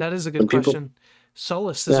question. That is a good question.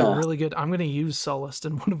 Sullust is a really good... I'm going to use Sullust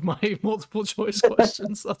in one of my multiple choice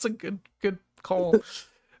questions. That's a good call.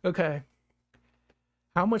 Okay.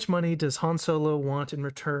 How much money does Han Solo want in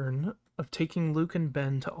return of taking Luke and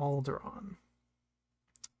Ben to Alderaan?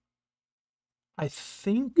 I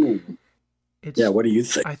think it's... Yeah, what do you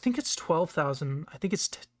think? I think it's 12,000. I think it's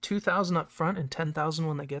 2,000 up front and 10,000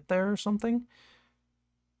 when they get there or something.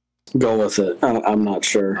 Go with it. I'm not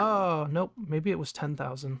sure. Oh, nope. Maybe it was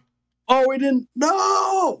 10,000. Oh, we didn't.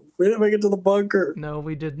 No! We didn't make it to the bunker. No,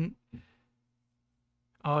 we didn't.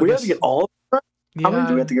 Oh, we had to get all of them right? Yeah, how many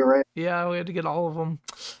do we have to get right? Yeah, we had to get all of them.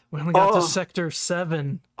 We only got to Sector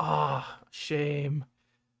 7. Oh, shame.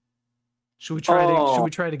 Should we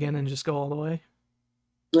try it again and just go all the way?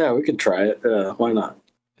 Yeah, we could try it. Why not?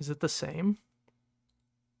 Is it the same?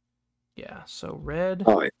 Yeah, so red.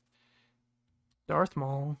 Oh, yeah. Darth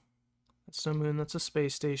Maul. That's no moon, that's a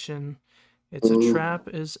space station. It's a trap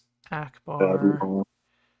is Akbar.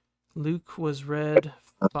 Luke was red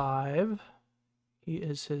 5. He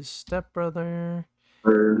is his stepbrother.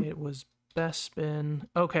 It was Bespin.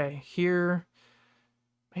 Okay, here...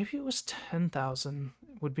 Maybe it was 10,000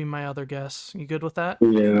 would be my other guess. You good with that?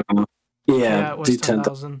 Yeah. Yeah, it was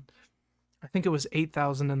 10,000. I think it was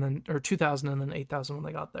 8,000 and then... Or 2,000 and then 8,000 when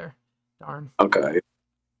they got there. Darn. Okay.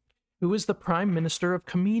 Who is the Prime Minister of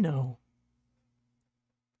Kamino?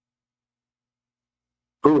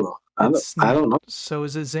 Ooh, I don't know. So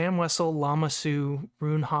is it Zam Wessel, Lama Su,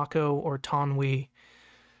 Rune Hako, or Ton Wee?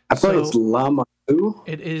 I thought it's Lama Su.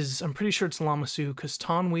 It is. I'm pretty sure it's Lama Su because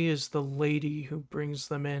Ton Wee is the lady who brings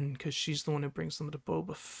them in because she's the one who brings them to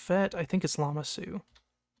Boba Fett. I think it's Lama Su.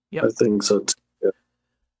 Yep. I think so too. Yeah.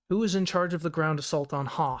 Who was in charge of the ground assault on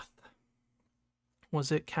Hoth?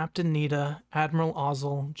 Was it Captain Nita, Admiral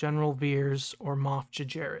Ozzel, General Veers, or Moff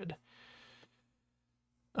Jared?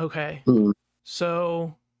 Okay.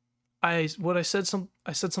 So I said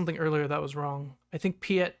something earlier that was wrong. I think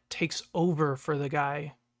Piet takes over for the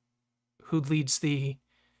guy who leads the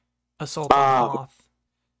assault on Hoth.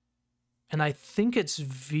 And I think it's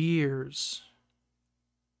Veers.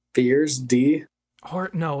 Veers D? Or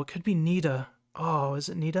no, it could be Nita. Oh, is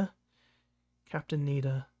it Nita? Captain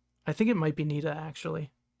Nita. I think it might be Nita,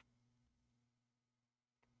 actually.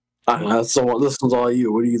 So this one's all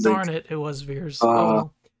you. What do you think? Darn it, it was Veers.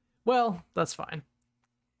 Well, that's fine.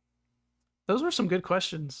 Those were some good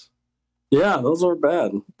questions. Yeah, those were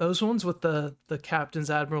bad. Those ones with the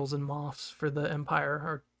captains, admirals, and moffs for the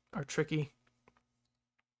Empire are tricky.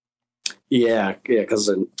 Yeah,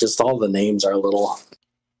 because just all the names are a little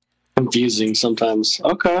confusing sometimes.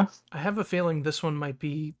 Okay. I have a feeling this one might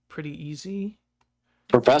be pretty easy.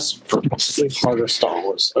 Professor harder Star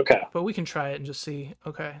Wars. Okay. But we can try it and just see.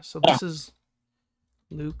 Okay, so this is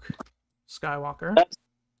Luke Skywalker.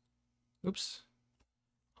 Oops.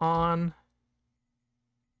 Han.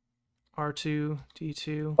 R2,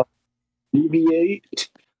 D2.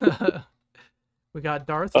 BB-8. We got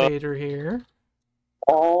Darth Vader here.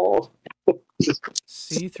 Oh.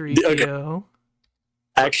 C3PO. Okay.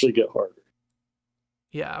 Actually get harder.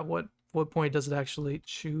 Yeah, what point does it actually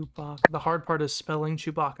Chewbacca? The hard part is spelling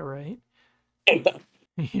Chewbacca, right?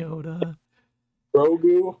 Yoda.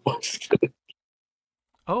 Grogu.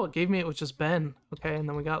 Oh, it gave me it was just Ben. Okay, and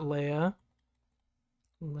then we got Leia.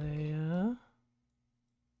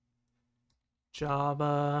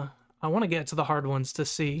 Jabba. I want to get to the hard ones to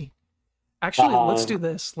see. Actually, let's do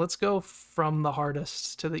this. Let's go from the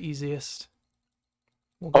hardest to the easiest.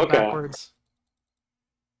 We'll go backwards.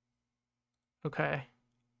 Okay.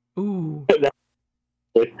 Ooh.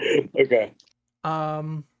 Okay.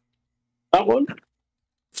 That one?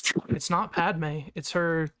 It's not Padme. It's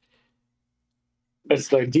her.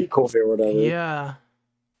 It's like decoy or whatever. Yeah.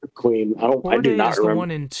 Queen. I do not remember. The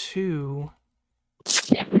one in 2.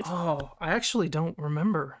 Oh, I actually don't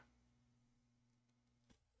remember.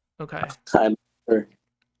 Okay. I'm sure.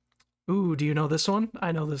 Ooh, do you know this one?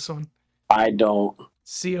 I know this one. I don't.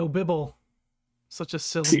 C.O. Bibble. Such a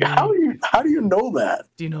silly name. How do you know that?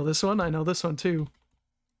 Do you know this one? I know this one too.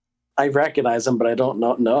 I recognize him, but I don't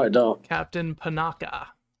know. No, I don't. Captain Panaka.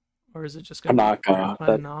 Or is it just Panaka?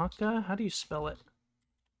 Panaka? How do you spell it?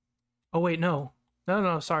 Oh, wait, no.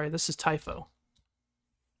 No, sorry. This is Typho.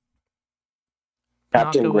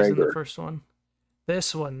 Captain Naka was in the Gregor. first one.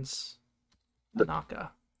 This one's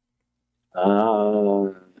Naka.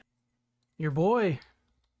 Your boy.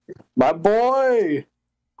 My boy.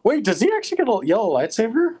 Wait, does he actually get a yellow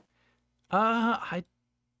lightsaber? I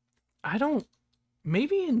don't.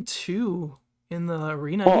 Maybe in 2 in the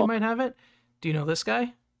arena he might have it. Do you know this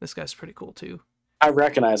guy? This guy's pretty cool too. I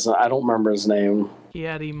recognize him. I don't remember his name.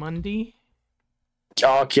 Ki-Adi-Mundi.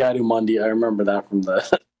 Oh, Ki-Adi-Mundi. I remember that from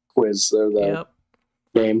the quiz or the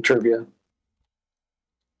game trivia.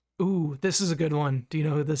 Ooh, this is a good one. Do you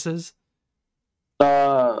know who this is?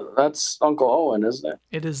 That's Uncle Owen, isn't it?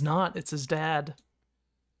 It is not. It's his dad.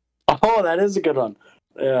 Oh, that is a good one.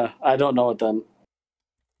 Yeah, I don't know it then.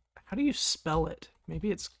 How do you spell it?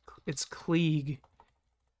 Maybe it's Klieg.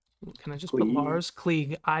 Can I just put Lars?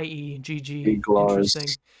 Klieg, I-E-G-G. Interesting.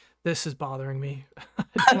 This is bothering me.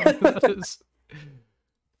 I don't know who that is.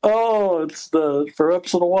 Oh, it's for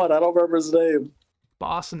episode 1. I don't remember his name.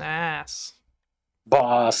 Boss Nass.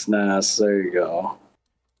 Boss Nass. There you go.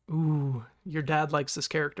 Ooh, your dad likes this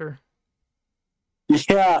character.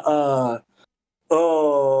 Yeah.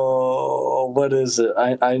 Oh, what is it?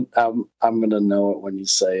 I'm gonna know it when you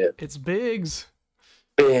say it. It's Biggs.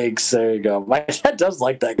 Biggs. There you go. My dad does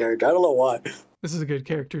like that character. I don't know why. This is a good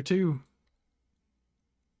character too.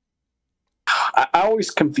 I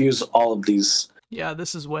always confuse all of these. Yeah,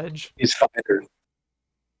 this is Wedge. These fighters.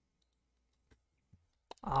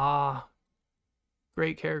 Ah,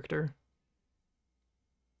 great character.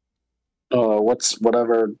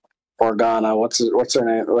 Whatever Organa? What's her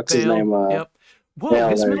name? What's his name? Yep. Whoa,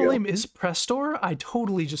 his middle name is Prestor? I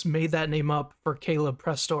totally just made that name up for Caleb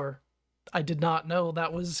Prestor. I did not know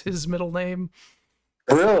that was his middle name.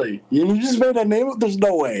 Really? You just made that name up? There's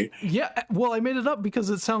no way. Yeah, well, I made it up because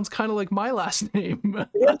it sounds kind of like my last name.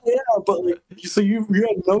 yeah, but so you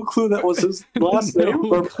had no clue that was his last name?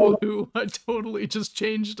 No clue. I totally just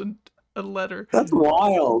changed a letter. That's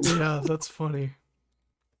wild. Yeah, that's funny.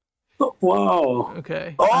 Wow.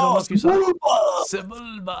 Okay. Oh, I don't know if you saw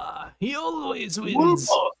Sebulba. He always wins.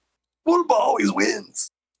 Sebulba always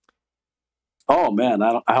wins. Oh man,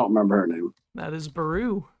 I don't remember her name. That is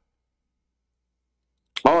Baru.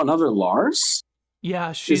 Oh, another Lars?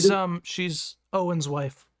 Yeah, she's Owen's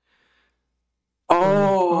wife.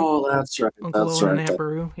 Oh, that's right. Uncle That's Owen right. and Aunt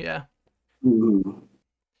Baru. Yeah. Mm-hmm.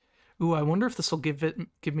 Ooh, I wonder if this will give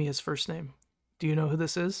me his first name. Do you know who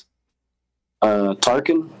this is?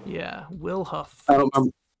 Tarkin? Yeah, Will Huff. I don't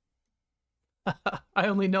remember. I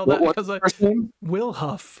only know that because Will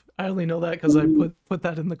Huff. I only know that because I put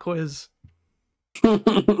that in the quiz.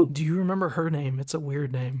 Do you remember her name? It's a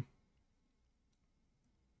weird name.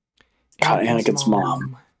 God, Anakin's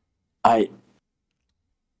mom. I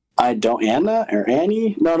don't. Anna or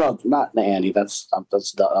Annie? No, not Annie. That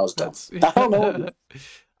was dumb. I don't know.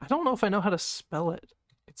 I don't know if I know how to spell it.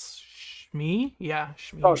 It's Shmi? Yeah,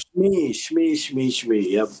 Shmi. Oh,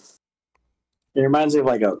 Shmi. Yep. It reminds me of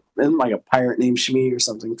like a pirate named Shmi or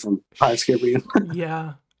something from Pirates of the Caribbean.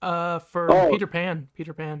 Yeah. For Peter Pan.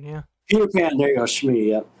 Yeah. Peter Pan. There you go. Shmi.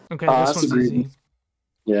 Yep. Okay, this one's easy.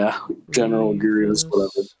 Yeah, General Grievous,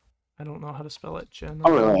 whatever. I don't know how to spell it. General.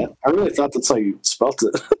 Oh, really? I really thought that's how you spelt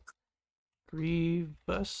it.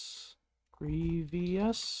 Grievous.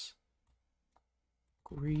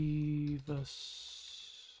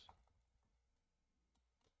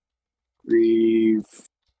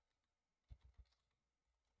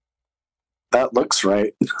 That looks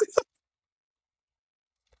right.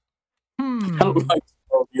 I don't like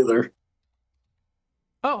spell either.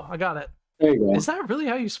 Oh, I got it. There you go. Is that really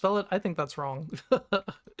how you spell it? I think that's wrong.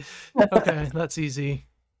 Okay, that's easy.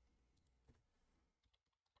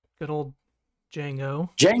 Good old Django.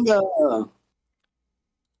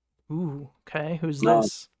 Ooh, okay. Who's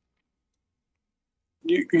this?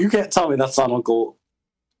 You can't tell me that's not Uncle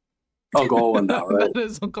Owen now, right? That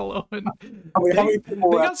is Uncle Owen. They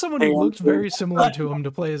got someone who looked very similar to him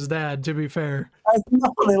to play his dad, to be fair. I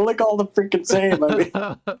know, they look all the freaking same. I mean,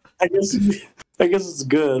 I guess it's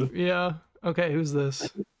good. Yeah. Okay, who's this?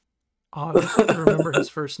 Oh, I have to remember his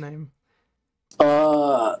first name. It's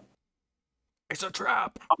a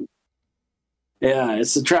trap. Yeah,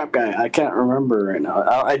 it's the trap guy. I can't remember right now.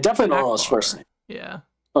 I definitely don't know his first name. Yeah.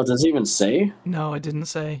 Oh, does it even say? No, it didn't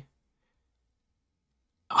say.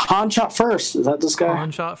 Han shot first. Is that this guy? Han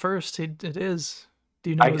shot first. It is. Do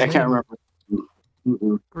you know his I name? can't remember.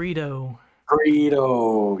 Mm-mm. Greedo.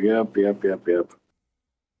 Yep.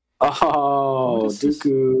 Oh,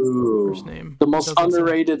 Dooku. First name? The most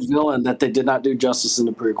underrated villain that they did not do justice in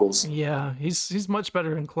the prequels. Yeah, he's much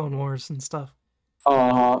better in Clone Wars and stuff.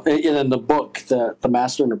 And in the book, the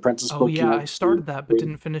Master and Apprentice book. Oh yeah, I started that but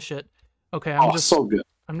didn't finish it. Okay, I'm so good.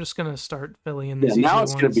 I'm just gonna start filling in these. Yeah, now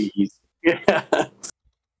it's ones. gonna be easy. Yeah.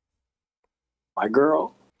 My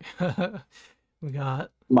girl. We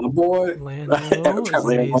got my boy. Lando is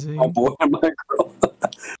amazing. My boy and my girl.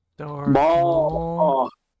 Darth Maul.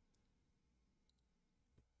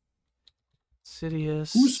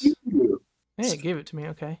 Sidious. Hey, it gave it to me.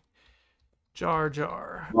 Okay. Jar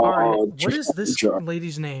Jar. All right. What is this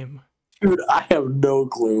lady's name? Dude, I have no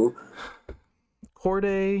clue.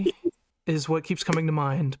 Corday is what keeps coming to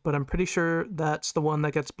mind, but I'm pretty sure that's the one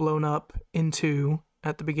that gets blown up into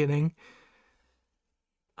at the beginning.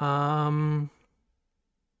 Unless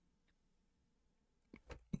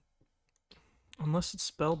it's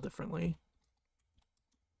spelled differently.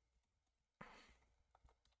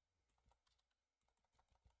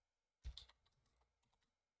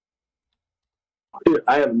 Dude,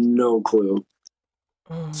 I have no clue.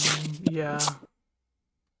 Yeah.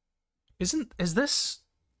 Is this?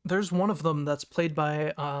 There's one of them that's played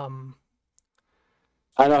by I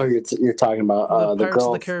know who you're talking about. the Pirates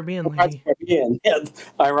girl, of the Caribbean lady. Yeah,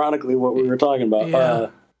 ironically, what we were talking about. Yeah.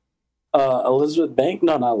 Elizabeth Banks?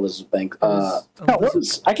 No, not Elizabeth Banks. I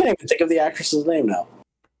can't even think of the actress's name now.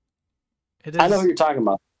 I know who you're talking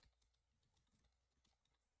about.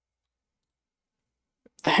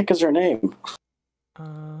 The heck is her name?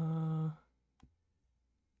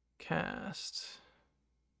 Cast.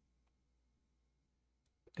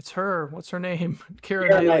 It's her. What's her name? Keira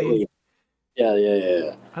Knightley.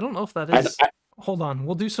 Yeah. I don't know if that is. Hold on.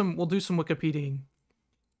 We'll do some Wikipediaing.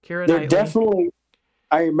 Keira They're Knightley. Definitely.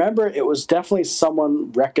 I remember it was definitely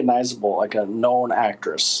someone recognizable, like a known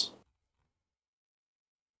actress.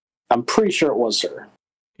 I'm pretty sure it was her.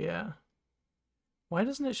 Yeah. Why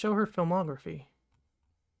doesn't it show her filmography?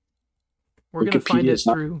 We're going to find it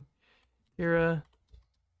through Keira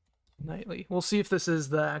Knightley. We'll see if this is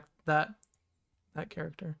that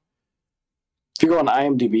character. If you go on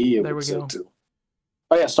IMDb, there we go. Too.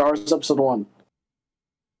 Oh yeah, Star Wars Episode 1.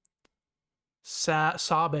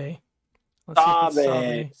 Sabe.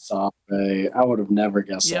 Sabe. I would have never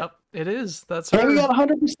guessed that. Yep, it is. That's her. Hey, we got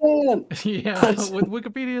 100%. Yeah, with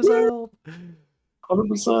Wikipedia's help.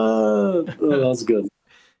 100%. Oh, that's good.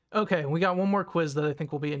 Okay, we got one more quiz that I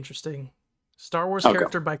think will be interesting. Star Wars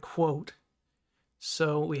character by quote.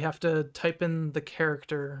 So we have to type in the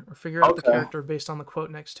character or figure out the character based on the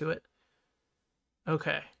quote next to it.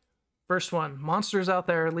 Okay. First one. Monsters out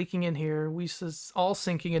there leaking in here. We all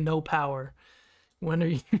sinking and no power. When are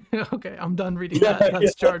you... Okay, I'm done reading that.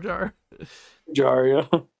 That's Jar Jar. Jar, yeah.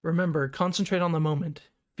 Remember, concentrate on the moment.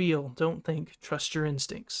 Feel, don't think. Trust your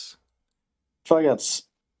instincts. I feel like that's...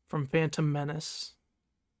 From Phantom Menace.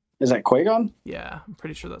 Is that Qui-Gon? Yeah, I'm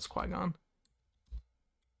pretty sure that's Qui-Gon.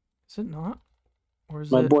 Is it not? Or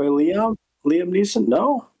is My boy Liam Neeson?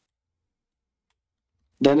 No.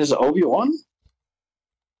 Then is it Obi-Wan?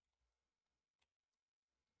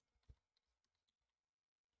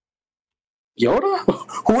 Yoda?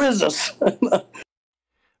 Who is this?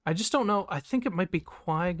 I just don't know. I think it might be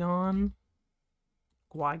Qui-Gon.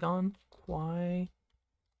 Qui-Gon?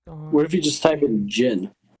 What if you just type in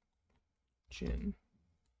Jin? Jin.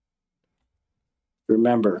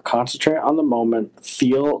 Remember, concentrate on the moment.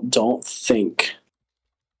 Feel, don't think.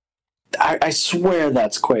 I swear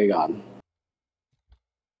that's Qui-Gon.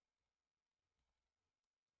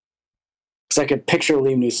 Because I could picture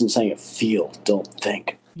Liam Neeson saying it. Feel, don't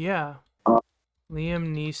think. Yeah.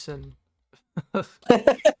 Liam Neeson.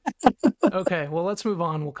 Okay, well, let's move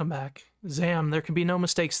on. We'll come back. Zam, there can be no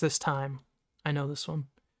mistakes this time. I know this one.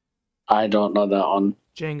 I don't know that one.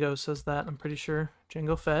 Django says that, I'm pretty sure.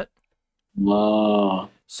 Jango Fett.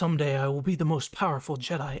 Someday I will be the most powerful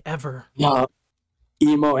Jedi ever.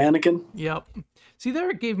 Emo Anakin? Yep. See, there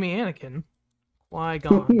it gave me Anakin.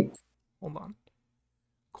 Qui-Gon. Hold on.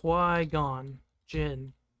 Qui-Gon.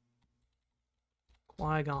 Jin.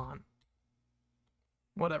 Qui-Gon.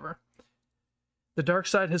 Whatever. The dark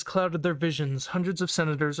side has clouded their visions. Hundreds of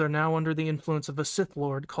senators are now under the influence of a Sith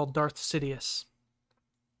Lord called Darth Sidious.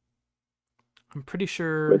 I'm pretty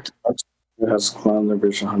sure... It has clouded their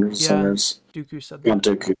vision. Hundreds of senators. Dooku said that.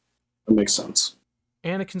 Dooku. That makes sense.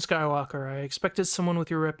 Anakin Skywalker. I expected someone with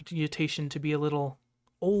your reputation to be a little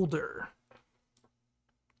older.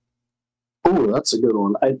 Oh, that's a good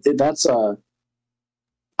one. I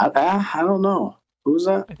don't know. Who's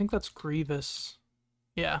that? I think that's Grievous.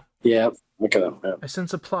 Yeah. Yeah. Okay. Yeah. I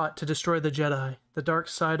sense a plot to destroy the Jedi. The dark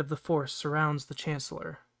side of the Force surrounds the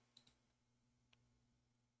Chancellor.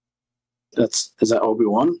 Is that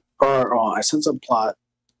Obi-Wan? Or I sense a plot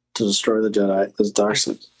to destroy the Jedi. This dark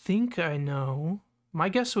side. I think I know. My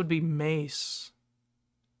guess would be Mace.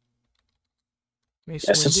 Mace.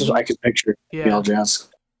 Yeah, since I could picture Neil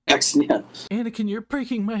Jask. Yeah. Anakin, you're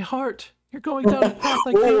breaking my heart. You're going down a path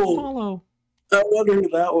I can't follow. I wonder who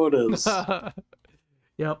that one is.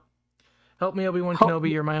 Yep. Help me, Obi-Wan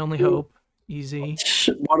Kenobi. You're my only hope. Easy.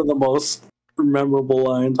 One of the most memorable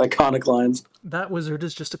lines, iconic lines. That wizard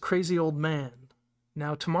is just a crazy old man.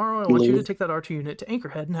 Now, tomorrow, I want you to take that R2 unit to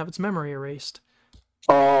Anchorhead and have its memory erased.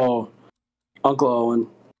 Oh, Uncle Owen.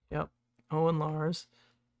 Yep. Owen Lars.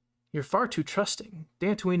 You're far too trusting.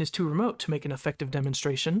 Dantooine is too remote to make an effective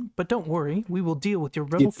demonstration, but don't worry, we will deal with your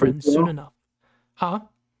rebel friends soon enough. Huh?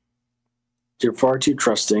 You're far too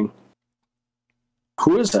trusting.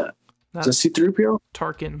 Who is that? Is that C-3PO?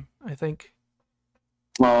 Tarkin, I think.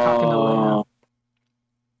 Your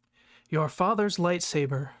father's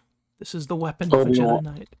lightsaber. This is the weapon of a Jedi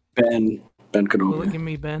Knight. Ben Kenobi. Will it give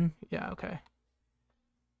me Ben? Yeah, okay.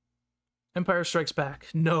 Empire Strikes Back.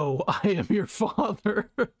 No, I am your father.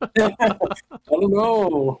 I don't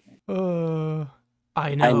know.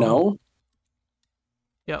 I know. I know.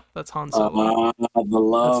 Yep, that's Han Solo. The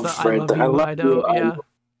love right there. I know.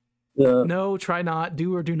 Yeah. No, try not.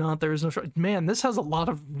 Do or do not. There is no try. Man, this has a lot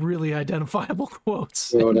of really identifiable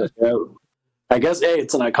quotes. I guess, hey,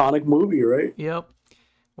 it's an iconic movie, right? Yep.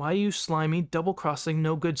 Why you slimy, double-crossing,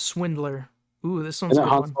 no good swindler? Ooh, this one's a good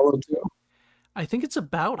Han Solo too? I think it's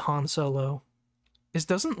about Han Solo.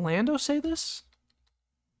 Doesn't Lando say this?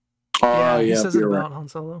 Oh, he says it about Han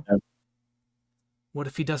Solo. Yep. What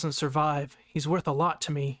if he doesn't survive? He's worth a lot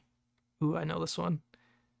to me. Ooh, I know this one.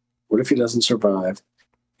 What if he doesn't survive?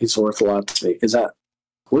 He's worth a lot to me.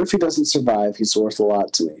 What if he doesn't survive? He's worth a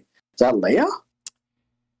lot to me. Is that Leia?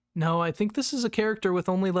 No, I think this is a character with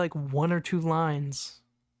only like 1 or 2 lines.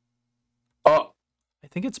 Oh. I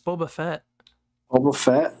think it's Boba Fett. Boba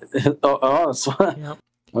Fett? That's fine. Yep.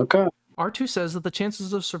 Okay. R2 says that the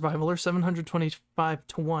chances of survival are 725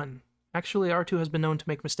 to 1. Actually, R2 has been known to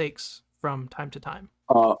make mistakes from time to time.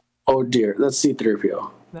 Oh dear. That's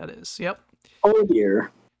C-3PO. That is, yep. Oh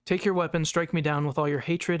dear. Take your weapon, strike me down with all your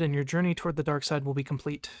hatred, and your journey toward the dark side will be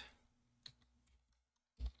complete.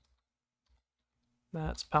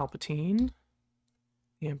 That's Palpatine.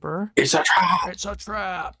 The Emperor. It's a trap! It's a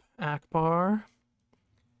trap! Akbar.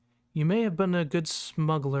 You may have been a good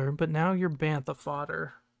smuggler, but now you're bantha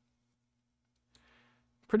fodder.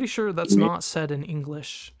 Pretty sure that's not said in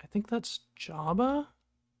English. I think that's Jabba?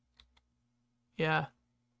 Yeah.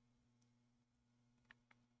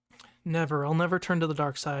 Never. I'll never turn to the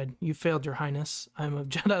dark side. You failed, Your Highness. I'm a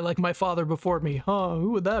Jedi like my father before me. Huh,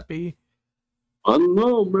 who would that be? I don't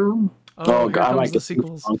know, man. Oh, here God, comes the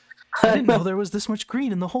sequels. I didn't know there was this much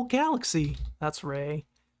green in the whole galaxy. That's Rey.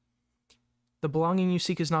 The belonging you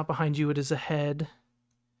seek is not behind you, it is ahead.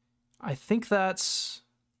 I think that's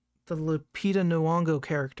the Lupita Nyong'o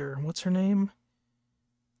character. What's her name?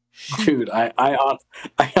 Shoot. Dude, I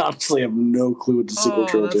honestly have no clue what the sequel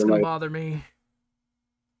trilogy is. That's gonna bother me.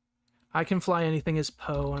 I Can Fly Anything is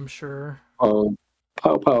Poe, I'm sure. Oh,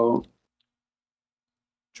 Poe.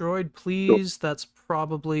 Droid, please. That's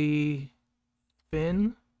probably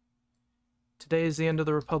Finn. Today is the End of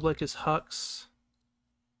the Republic is Hux.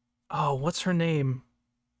 Oh, what's her name?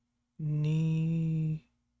 I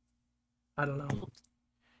don't know.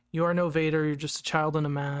 You are no Vader. You're just a child in a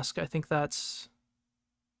mask. I think that's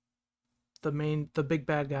the big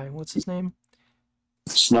bad guy. What's his name?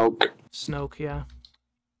 Snoke. Snoke, yeah.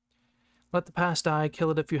 Let the past die.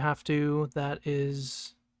 Kill it if you have to. That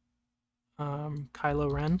is Kylo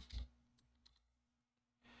Ren.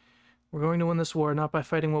 We're going to win this war not by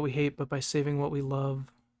fighting what we hate, but by saving what we love.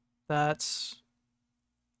 That's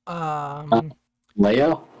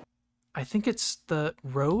Leia? I think it's the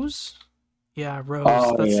Rose? Yeah, Rose.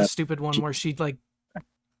 Oh, that's the stupid one where she like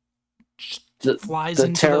flies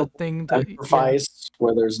into the thing. Sacrifice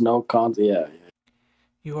where there's no yeah.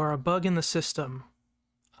 You are a bug in the system.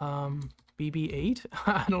 BB-8?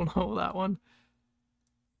 I don't know that one.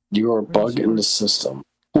 You are a bug in the system.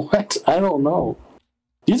 What? I don't know.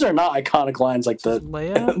 These are not iconic lines like the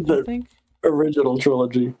Leia, I think? Original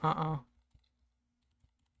trilogy.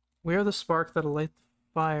 We are the spark that'll light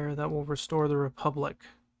the fire that will restore the Republic.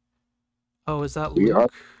 Oh, is that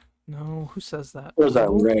Luke? No, who says that? Or is that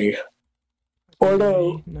Rey? Or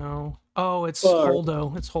no? No. Oh, it's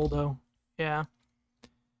Holdo. It's Holdo. Yeah.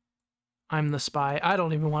 I'm the spy. I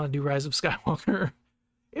don't even want to do Rise of Skywalker.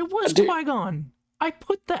 It was Qui-Gon. I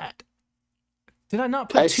put that. Did I not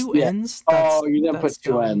put two N's? You didn't put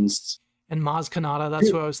two N's. And Maz Kanata, that's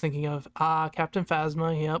who I was thinking of. Captain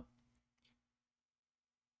Phasma, yep.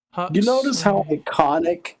 Hux, you notice how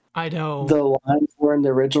iconic I know the lines were in the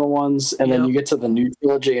original ones, and then you get to the new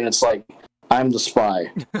trilogy, and it's like, I'm the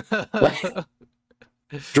spy.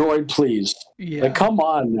 Droid, please. Yeah. Like, come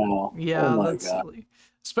on now. Yeah, oh my God. Silly.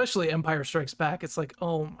 Especially Empire Strikes Back. It's like,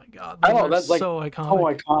 oh my god, I know that's so like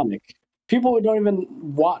iconic. so iconic. People who don't even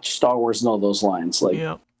watch Star Wars know those lines. Like,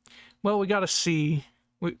 yeah. Well, we got to see.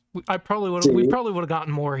 We probably would have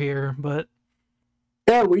gotten more here, but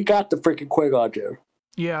yeah, we got the freaking Qui-Gon Jinn.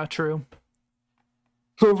 Yeah, true.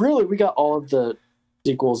 So really, we got all of the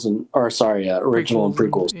sequels original and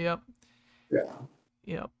prequels. Yep. Yeah.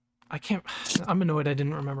 Yep. I'm annoyed I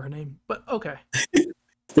didn't remember her name, but okay.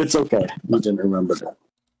 It's okay. You didn't remember that.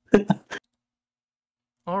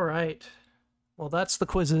 All right. Well, that's the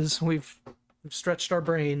quizzes. We've stretched our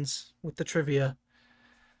brains with the trivia.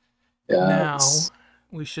 Yeah. Now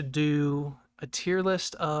we should do a tier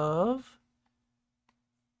list of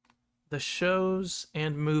the shows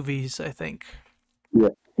and movies, I think.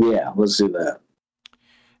 Yeah, let's do that.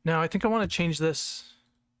 Now, I think I want to change this.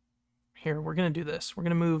 Here, we're going to do this. We're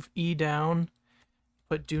going to move E down,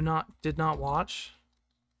 but did not watch.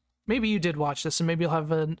 Maybe you did watch this, and maybe you'll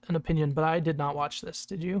have an opinion, but I did not watch this.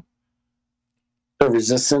 Did you? The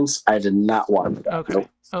Resistance, I did not watch that. Okay. Nope.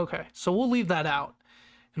 Okay. So we'll leave that out,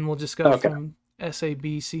 and we'll just go from S, A,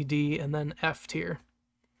 B, C, D, and then F tier.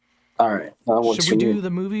 All right. Should we do the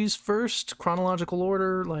movies first, chronological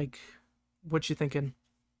order? Like, what you thinking?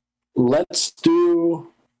 Let's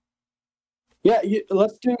do. Yeah,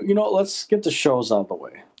 let's do. Let's get the shows out of the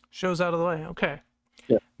way. Shows out of the way. Okay.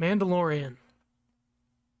 Yeah. Mandalorian.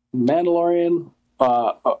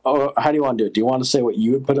 How do you want to do it? Do you want to say what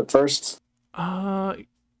you would put it first?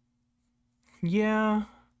 Yeah.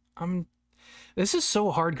 This is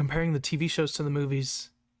so hard comparing the TV shows to the movies.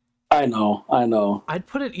 I know. I'd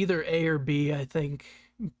put it either A or B, I think.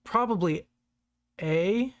 Probably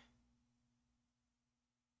A.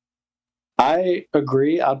 I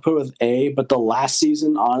agree. I'd put it with A, but the last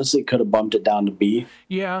season honestly could have bumped it down to B.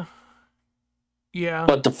 Yeah. Yeah.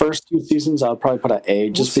 But the first 2 seasons, I'll probably put at A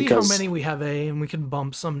just because. We'll see how many we have A, and we can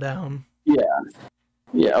bump some down. Yeah.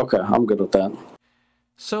 Yeah, okay. I'm good with that.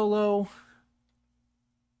 Solo.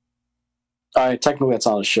 All right, technically that's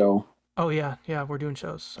not a show. Oh, yeah. Yeah, we're doing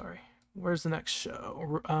shows. Sorry. Where's the next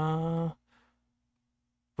show?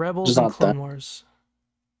 Rebels and Clone Wars.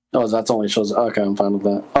 Oh, that's only shows. Okay, I'm fine with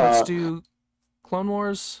that. Let's do Clone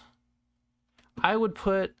Wars. I would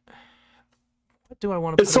put... What do I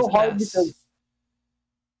want to put It's so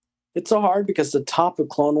hard because the top of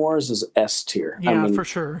Clone Wars is S tier. Yeah, for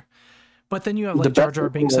sure. But then you have like Jar Jar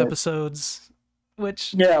Binks episodes,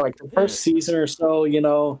 which... Yeah, like the first season or so,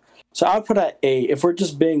 So I would put at A. If we're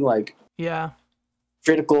just being like... Yeah.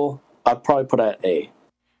 Critical, I'd probably put at A.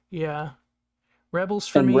 Yeah. Rebels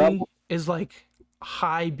for me is like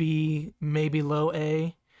high B, maybe low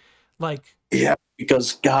A. Like... Yeah,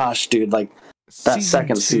 because gosh, dude, like that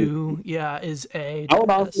second season. Yeah, is A. I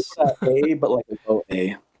would also put at A, but like a low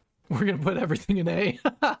A. We're gonna put everything in A.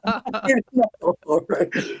 All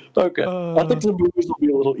right. Okay. I think the movies will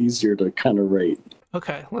be a little easier to kind of rate.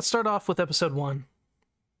 Okay, let's start off with episode 1.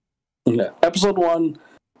 Okay. Episode 1.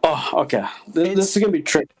 Oh, okay. This is gonna be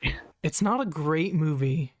tricky. It's not a great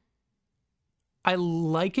movie. I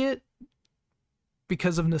like it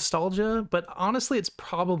because of nostalgia, but honestly, it's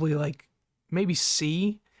probably like maybe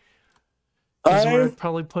C is where I'd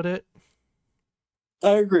probably put it.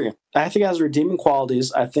 I agree. I think it has redeeming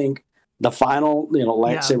qualities. I think the final,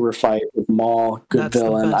 lightsaber fight with Maul, good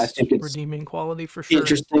villain. I think it's redeeming quality for sure.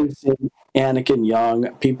 Interesting seeing Anakin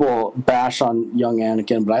young. People bash on young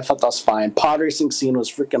Anakin, but I thought that's fine. Pod racing scene was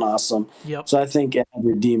freaking awesome. Yep. So I think it had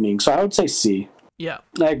redeeming. So I would say C. Yeah.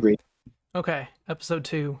 I agree. Okay. Episode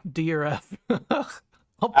 2, D or F. I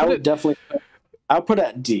would put it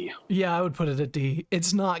at D. Yeah, I would put it at D.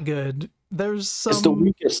 It's not good. There's some... It's the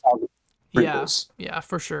weakest out of the prequels. Yeah,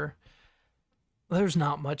 for sure. There's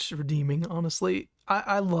not much redeeming, honestly.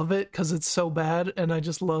 I love it because it's so bad, and I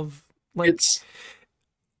just love...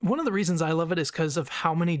 One of the reasons I love it is because of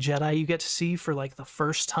how many Jedi you get to see for, like, the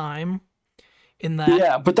first time in that.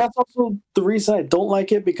 Yeah, but that's also the reason I don't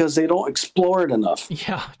like it, because they don't explore it enough.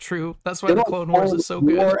 Yeah, true. That's why the Clone Wars is so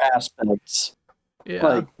good. War aspects.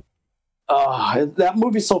 Yeah. That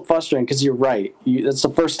movie's so frustrating because you're right. It's the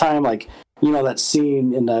first time, that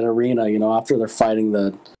scene in that arena, after they're fighting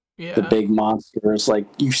the big monsters, like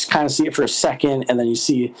you kind of see it for a second, and then you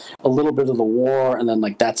see a little bit of the war, and then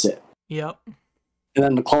that's it. Yep. And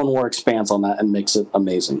then the Clone War expands on that and makes it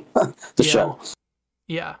amazing. The show.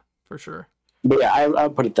 Yeah, for sure. But yeah, I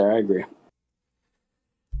would put it there. I agree.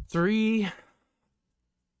 3.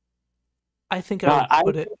 I think I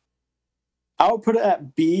would put it. I would put it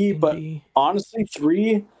at B, but honestly,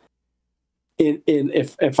 3.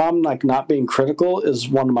 If I'm not being critical, is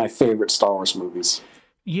one of my favorite Star Wars movies.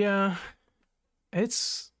 Yeah, it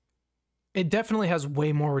definitely has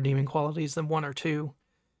way more redeeming qualities than 1 or 2.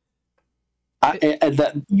 And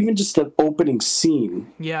that even just the opening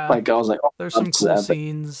scene. Yeah. Like I was like, oh, there's some cool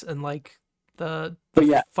scenes and like the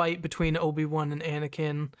fight between Obi-Wan and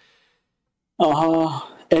Anakin.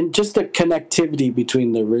 And just the connectivity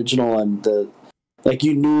between the original and the, like,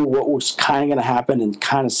 you knew what was kind of going to happen, and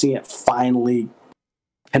kind of seeing it finally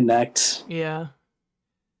connect. Yeah.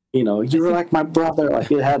 You know, you were like my brother.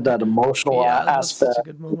 Like, it had that emotional aspect. That's such a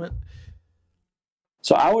good moment.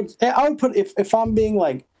 So I would put, if I'm being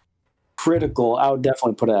like critical, I would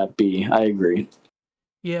definitely put it at B. I agree.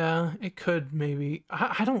 Yeah, it could maybe.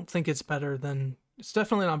 I don't think it's better than. It's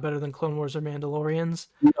definitely not better than Clone Wars or Mandalorians.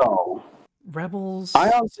 No. Rebels.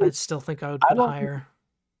 I'd still think I would put higher.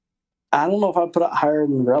 I don't know if I'd put it higher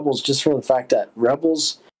than Rebels, just for the fact that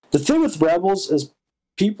Rebels. The thing with Rebels is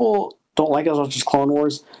people don't like it as much as Clone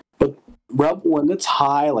Wars, but when it's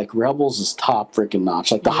high, like Rebels is top freaking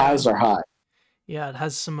notch. Like the highs are high. Yeah, it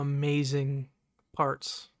has some amazing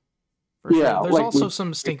parts. For sure. There's like, also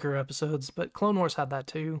some stinker episodes, but Clone Wars had that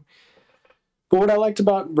too. But what I liked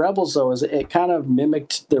about Rebels, though, is it kind of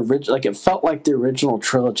mimicked the original. Like, it felt like the original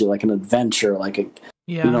trilogy, like an adventure, like a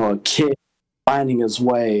kid finding his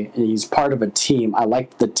way, and he's part of a team. I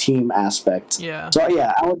liked the team aspect. Yeah. So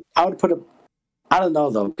yeah, I would put it. I don't know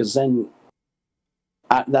though, because then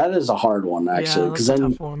that is a hard one actually. Because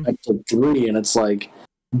then like to 3, and it's like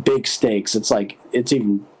big stakes. It's like it's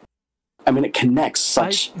even. I mean, it connects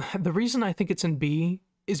such. The reason I think it's in B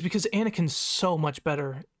is because Anakin's so much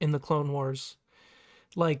better in the Clone Wars.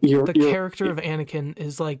 Like, the character of Anakin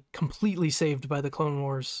is, like, completely saved by the Clone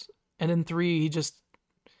Wars. And in 3, he just...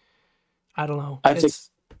 I don't know. I think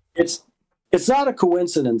it's not a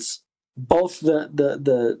coincidence. Both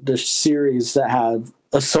the series that have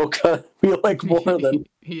Ahsoka feel like more than...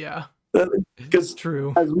 Yeah. Because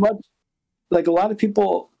true. As much... Like, a lot of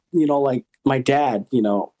people, you know, like, my dad, you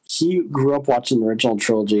know, he grew up watching the original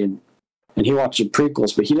trilogy, and he watched the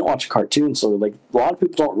prequels, but he didn't watch a cartoon. So, like, a lot of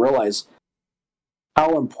people don't realize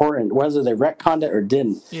how important, whether they retconned it or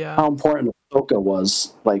didn't, how important Ahsoka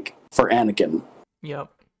was, like, for Anakin. Yep.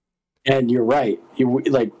 And you're right.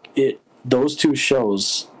 Those two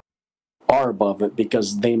shows are above it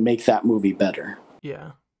because they make that movie better.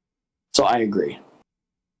 Yeah. So I agree.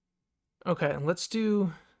 Okay, let's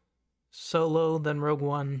do Solo, then Rogue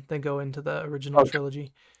One, then go into the original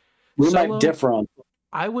trilogy. We might differ on.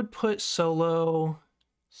 I would put Solo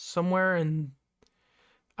somewhere in...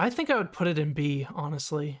 I think I would put it in B,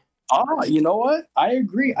 honestly. You know what? I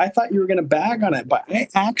agree. I thought you were going to bag on it, but I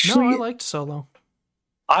actually... No, I liked Solo.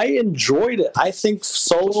 I enjoyed it. I think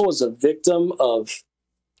Solo was a victim of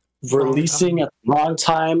releasing at the wrong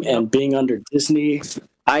time and being under Disney.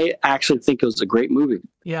 I actually think it was a great movie.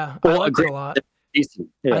 Yeah, I liked it a lot.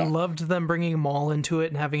 Yeah. I loved them bringing Maul into it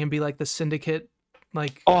and having him be like the syndicate guy.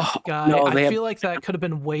 No, I feel like that could have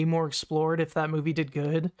been way more explored if that movie did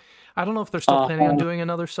good. I don't know if they're still planning on doing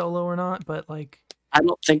another Solo or not, but like...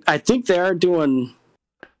 I think they are doing...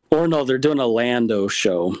 Or no, they're doing a Lando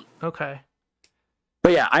show. Okay.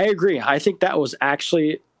 But yeah, I agree. I think that was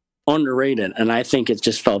actually underrated, and I think it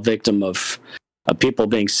just fell victim of people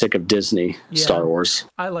being sick of Disney Star Wars.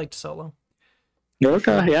 I liked Solo.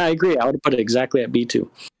 Okay, yeah, I agree. I would put it exactly at B2.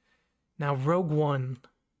 Now, Rogue One.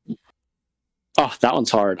 Oh, that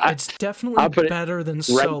one's hard. It's definitely better than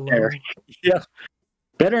Solo. There. Yeah,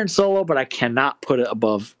 better than Solo, but I cannot put it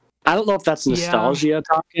above. I don't know if that's nostalgia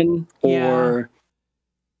talking or...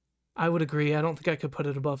 I would agree. I don't think I could put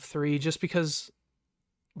it above 3 just because,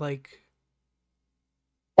 like...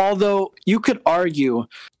 Although, you could argue,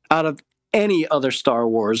 out of any other Star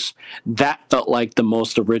Wars, that felt like the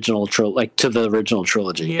most original, to the original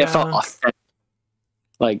trilogy. Yeah. It felt authentic.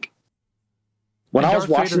 Like, when I was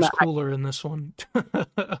watching Vader's cooler in this one.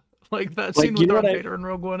 Like, that scene with Darth Vader in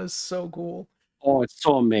Rogue One is so cool. Oh, it's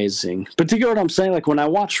so amazing. But do you get what I'm saying? Like, when I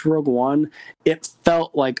watched Rogue One, it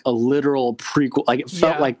felt like a literal prequel. Like, it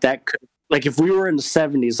felt like that could... Like, if we were in the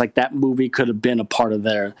 70s, like, that movie could have been a part of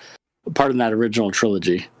that original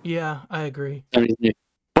trilogy. Yeah, I agree.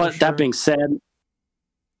 But that being said,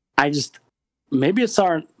 maybe it's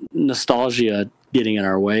our nostalgia getting in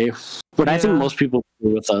our way. But I think most people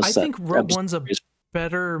agree with us. I think Rogue One's a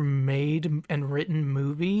better made and written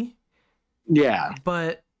movie. Yeah.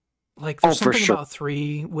 But, like, there's something about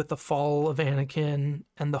 3 with the fall of Anakin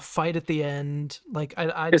and the fight at the end. Like,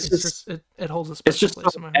 it holds a special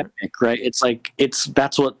place in my heart. Epic, right? It's like,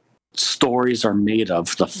 that's what stories are made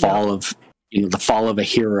of. The fall of... the fall of a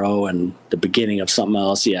hero and the beginning of something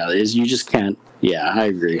else. Yeah, you just can't. Yeah, I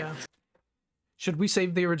agree. Yeah. Should we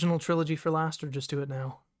save the original trilogy for last or just do it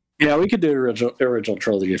now? Yeah, we could do original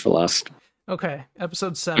trilogy for last. Okay,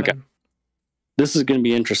 episode 7. Okay. This is going to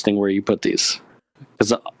be interesting where you put these.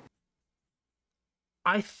 Because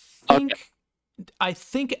I think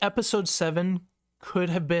episode 7 could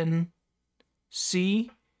have been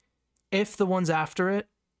C if the ones after it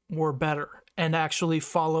were better and actually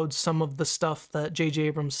followed some of the stuff that J.J.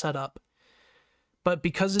 Abrams set up. But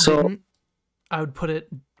because it didn't, I would put it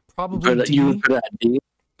probably D. You would put it at D?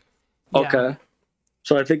 Yeah. Okay.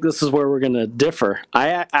 So I think this is where we're going to differ.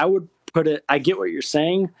 I would put it, I get what you're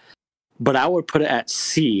saying, but I would put it at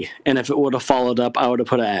C. And if it would have followed up, I would have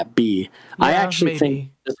put it at B. Yeah, I actually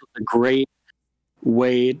think this was a great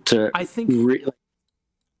way to... I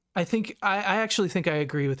actually think I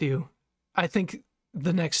agree with you. I think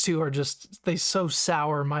the next two are just, they so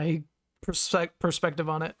sour my perspective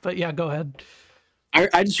on it. But yeah, go ahead.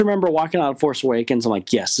 I just remember walking out of Force Awakens, I'm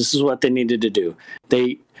like, yes, this is what they needed to do.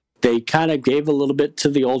 They kind of gave a little bit to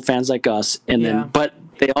the old fans like us, and then, but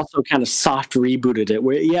they also kind of soft rebooted it.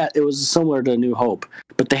 Where, it was similar to New Hope,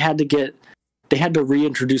 but they had to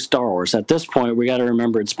reintroduce Star Wars. At this point, we got to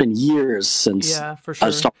remember it's been years since. Yeah, for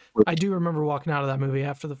sure. I do remember walking out of that movie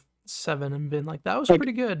after the 7 and being like, that was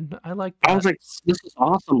pretty good. I like that. I was like, this is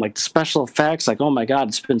awesome. Like the special effects, like, oh my God,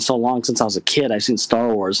 it's been so long since I was a kid. I've seen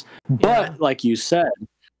Star Wars. But like you said,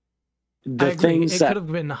 the things that could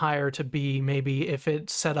have been higher to B maybe if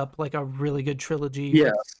it set up like a really good trilogy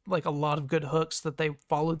with like a lot of good hooks that they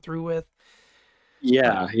followed through with.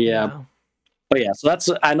 Yeah. But yeah, so that's,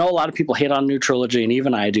 I know a lot of people hate on new trilogy, and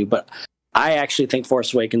even I do, but I actually think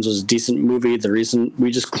Force Awakens was a decent movie. The reason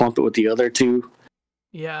we just clumped it with the other two.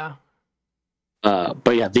 Yeah.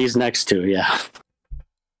 But yeah, these next two,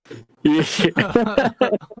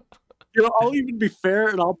 I'll even be fair,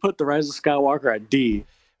 and I'll put The Rise of Skywalker at D.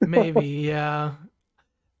 Maybe, yeah.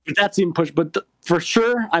 But that's even pushed. But for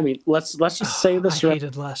sure, I mean, let's just say this. I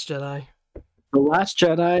hated Last Jedi. The Last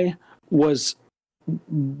Jedi was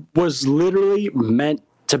literally meant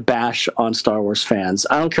to bash on Star Wars fans.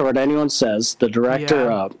 I don't care what anyone says. The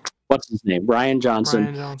director, what's his name? Ryan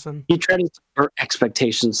Johnson. He tried to subvert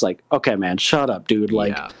expectations. Like, okay, man, shut up, dude.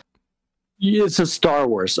 Like, it's a Star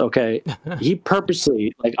Wars, okay? He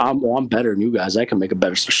purposely, like, I'm better than you guys. I can make a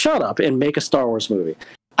better. Shut up and make a Star Wars movie.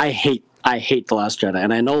 I hate The Last Jedi,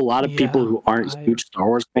 and I know a lot of people who aren't huge Star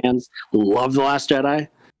Wars fans love The Last Jedi.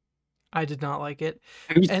 I did not like it.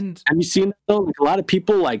 Have you seen that though? Like, a lot of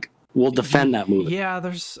people like will defend that movie. Yeah,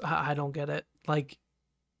 I don't get it. Like,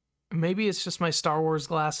 maybe it's just my Star Wars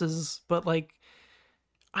glasses, but like,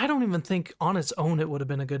 I don't even think on its own it would have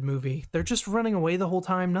been a good movie. They're just running away the whole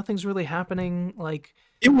time. Nothing's really happening. Like,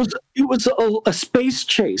 it was a space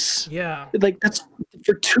chase. Yeah, like that's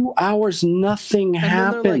for 2 hours. Nothing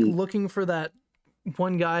happened. They're like looking for that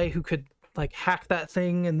one guy who could like hack that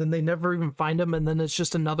thing, and then they never even find him, and then it's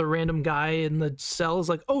just another random guy in the cell is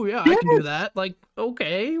like, oh yeah, I can do that. Like,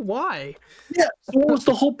 okay, why? Yeah, so what was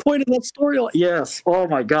the whole point of that story? Yes. Oh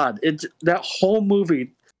my God, that whole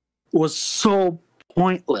movie was so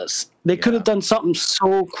pointless. They could have done something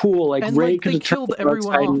so cool, like Rey could have killed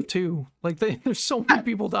everyone off too. Like, there's so many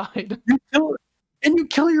people died. You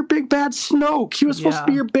kill your big bad Snoke. He was supposed to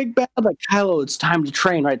be your big bad. Like, Kylo, it's time to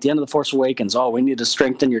train. Right at the end of the Force Awakens. Oh, we need to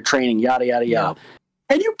strengthen your training. Yada yada yada.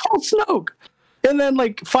 And you kill Snoke. And then,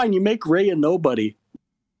 like, fine, you make Rey a nobody,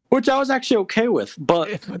 which I was actually okay with.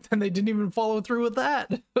 But then they didn't even follow through with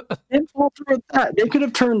that. They could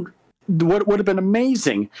have turned. What would have been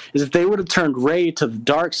amazing is if they would have turned Rey to the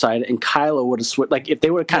dark side and Kylo would have switched. Like, if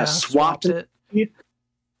they would have kind of swapped it.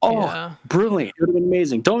 Brilliant! It would have been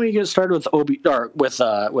amazing. Don't even get started with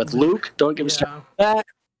Luke. Don't get me started with that.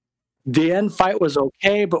 The end fight was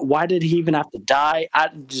okay, but why did he even have to die?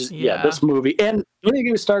 This movie. And don't even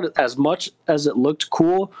get me started. As much as it looked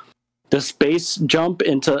cool, the space jump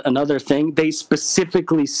into another thing. They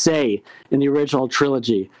specifically say in the original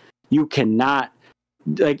trilogy, you cannot.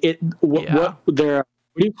 Like it, what do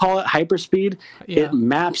you call it? Hyperspeed. It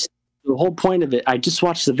maps. The whole point of it. I just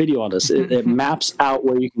watched the video on this. It maps out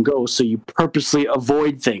where you can go, so you purposely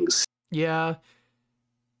avoid things. Yeah,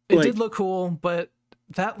 it did look cool, but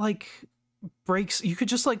that like breaks. You could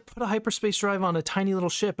just like put a hyperspace drive on a tiny little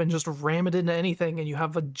ship and just ram it into anything, and you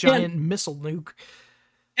have a giant missile nuke.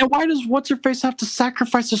 And why does what's her face have to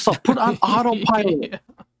sacrifice herself? Put on autopilot.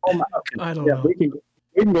 Oh my! Okay. I don't know. We can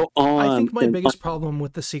go on. I think my biggest problem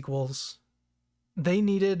with the sequels, they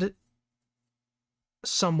needed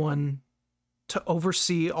someone to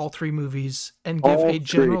oversee all 3 movies and give a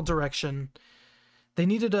general direction. They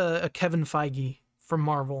needed a Kevin Feige from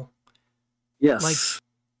Marvel. Yes. Like,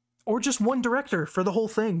 or just one director for the whole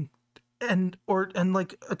thing. And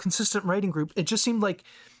like a consistent writing group. It just seemed like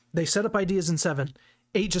they set up ideas in 7.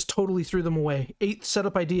 8 just totally threw them away. 8 set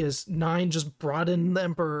up ideas. 9 just brought in the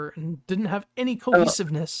Emperor and didn't have any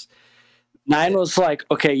cohesiveness. 9 was like,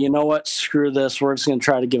 okay, you know what? Screw this. We're just going to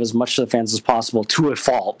try to give as much to the fans as possible to a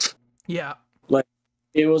fault. Yeah. Like,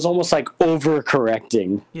 it was almost like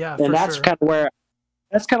overcorrecting. Yeah, and that's sure. kind of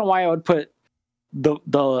why I would put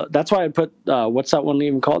that's why I put what's that one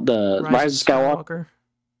even called? The Rise of Skywalker.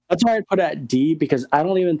 That's why I put it at D, because I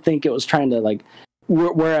don't even think it was trying to like.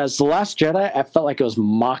 Whereas The Last Jedi, I felt like it was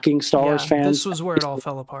mocking Star Wars fans. This was where it all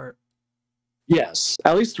fell apart. Yes,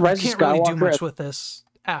 at least Rise of Skywalker. Can't really do much with this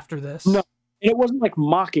after this. No, it wasn't like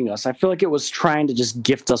mocking us. I feel like it was trying to just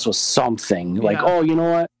gift us with something. Like, oh, you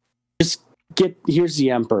know what? Just here's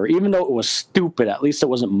the Emperor. Even though it was stupid, at least it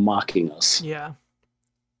wasn't mocking us. Yeah.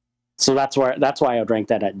 So that's why I would rank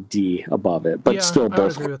that at D above it, but still both. I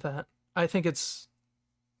would agree with that. I think it's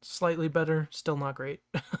slightly better, still not great.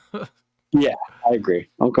 Yeah, I agree.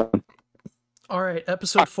 Okay. All right,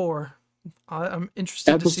 episode 4. I'm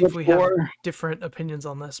interested to see if we have different opinions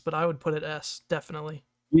on this, but I would put it S, definitely.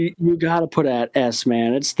 You got to put it at S,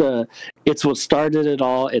 man. It's what started it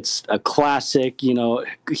all. It's a classic,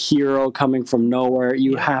 hero coming from nowhere.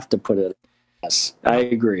 You have to put it at S. I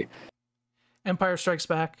agree. Empire Strikes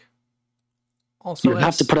Back. Also, you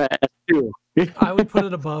have to put it at S too. I would put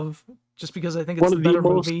it above, just because I think it's a better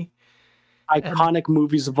movie. Iconic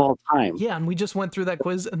movies of all time. Yeah, and we just went through that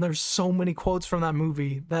quiz, and there's so many quotes from that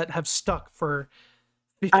movie that have stuck for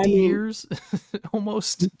 50 years,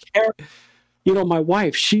 almost. My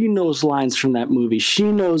wife, she knows lines from that movie.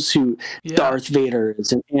 She knows who Darth Vader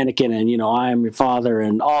is and Anakin, and I am your father,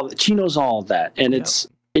 and all that. She knows all of that, and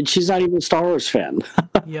and she's not even a Star Wars fan.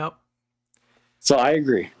 Yep. So I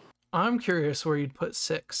agree. I'm curious where you'd put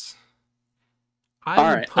 6.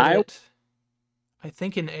 I would put it, I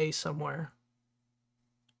think, in A somewhere.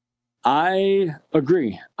 I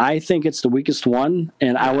agree. I think it's the weakest one,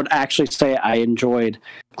 and I would actually say I enjoyed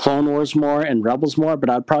Clone Wars more and Rebels more, but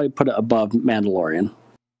I'd probably put it above Mandalorian.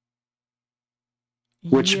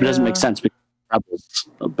 Which doesn't make sense because Rebels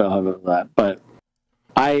above that, but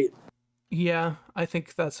Yeah, I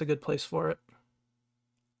think that's a good place for it.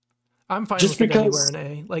 I'm fine with it anywhere in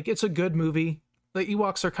A. Like, it's a good movie. The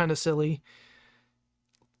Ewoks are kind of silly.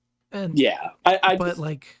 And but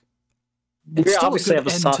like, it's still a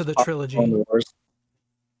good end to the trilogy.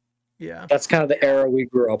 Yeah, that's kind of the era we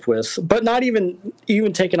grew up with. But not even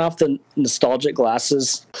taking off the nostalgic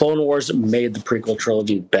glasses, Clone Wars made the prequel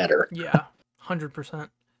trilogy better. Yeah, 100%.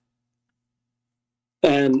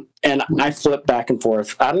 And I flip back and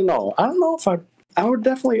forth. I don't know if I would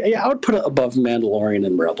definitely. Yeah, I would put it above Mandalorian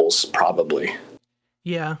and Rebels probably.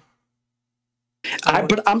 Yeah,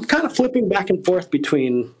 but I'm kind of flipping back and forth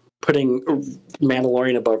between putting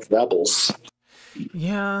Mandalorian above Rebels.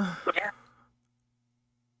 Yeah.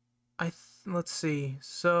 Let's see.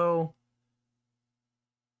 So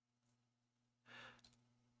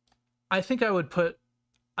I think I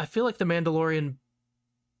feel like The Mandalorian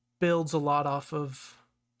builds a lot off of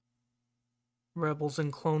Rebels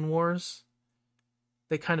and Clone Wars.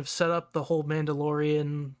 They kind of set up the whole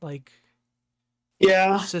Mandalorian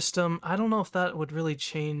system. I don't know if that would really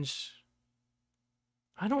change.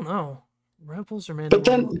 I don't know. Rebels or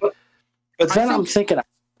Mandalorian. But then I'm thinking,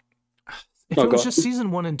 if it was just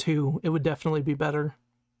season 1 and 2, it would definitely be better.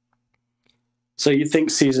 So you think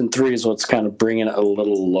season 3 is what's kind of bringing it a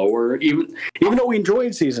little lower, even though we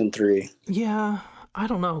enjoyed season 3? Yeah, I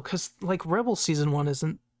don't know, because Rebels season 1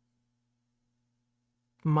 isn't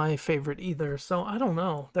my favorite either. So I don't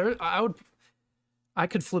know. I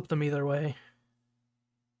could flip them either way.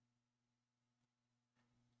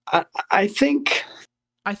 I think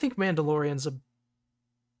Mandalorian's a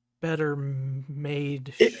better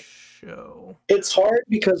made show. It's hard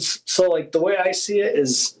because the way I see it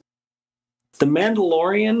is The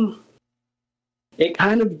Mandalorian, it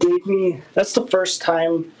kind of gave me, that's the first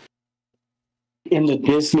time in the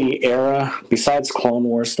Disney era, besides Clone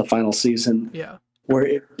Wars, the final season,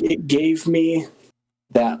 where it gave me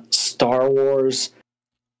that Star Wars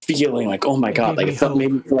feeling oh my God, it felt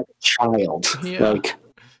made me feel like a child. Yeah.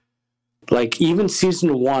 Like even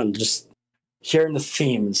season 1, just hearing the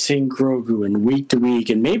theme and seeing Grogu and week to week,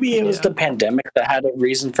 and maybe it was the pandemic that had a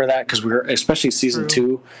reason for that, because we were, especially season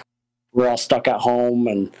 2, we're all stuck at home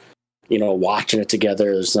and watching it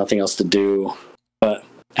together. There's nothing else to do. But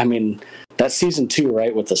I mean, that season 2,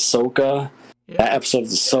 right, with Ahsoka, that episode of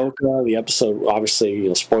Ahsoka, the episode,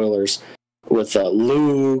 obviously, spoilers, with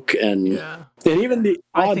Luke and even the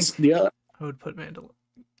odds. I would put Mandalorian.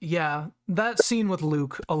 Yeah, that scene with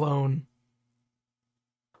Luke alone.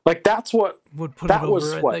 That's what would put it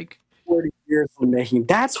over, I think. 40 years in the making.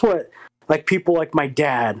 That's what people like my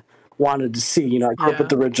dad wanted to see. I grew up with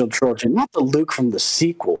the original trilogy, not the Luke from the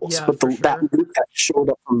sequels, but that Luke that showed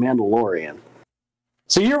up from Mandalorian.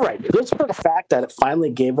 So you're right. Just for the fact that it finally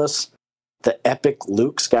gave us the epic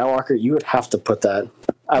Luke Skywalker, you would have to put that.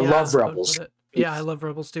 I love Rebels. Yeah, I love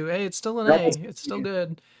Rebels too. Hey, it's still an A. It's still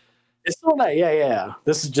good. It's still an A. Yeah.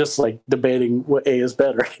 This is just like debating what A is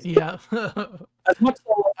better. Yeah. As much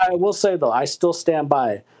as I will say though, I still stand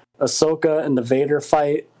by Ahsoka and the Vader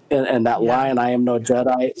fight and that line, "I am no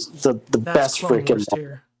Jedi," the best freaking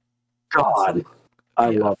tier. God. I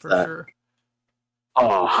love that. Sure.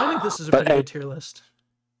 Oh, I think this is a pretty good tier list.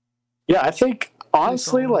 Yeah, I think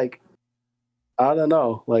honestly, like, I don't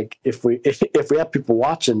know, like if we have people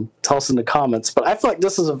watching, tell us in the comments. But I feel like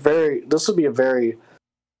this would be a very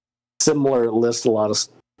similar list a lot of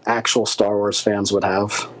actual Star Wars fans would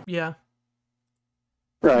have. Yeah.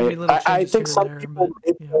 Right. I think some people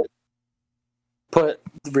put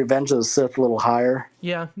Revenge of the Sith a little higher.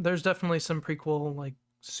 Yeah, there's definitely some prequel like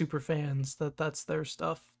super fans that's their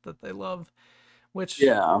stuff that they love. Which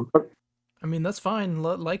I mean, that's fine.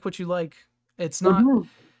 Like what you like. It's not. Mm-hmm.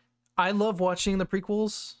 I love watching the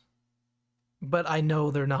prequels, but I know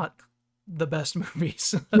they're not the best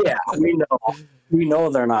movies. Yeah, we know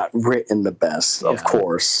they're not written the best, of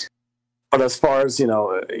course. But as far as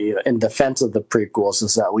in defense of the prequels,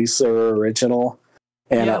 is at least they were original,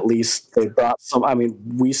 and at least they brought some. I mean,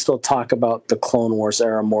 we still talk about the Clone Wars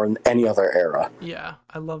era more than any other era. Yeah,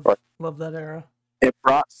 I love that era. It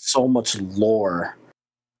brought so much lore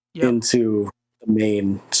into the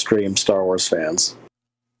mainstream Star Wars fans.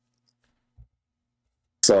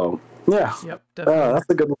 So, yeah. Yep, definitely. That's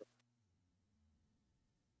a good one.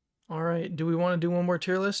 All right. Do we want to do one more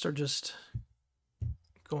tier list or just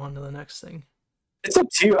go on to the next thing? It's up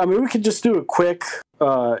to you. I mean, we could just do a quick,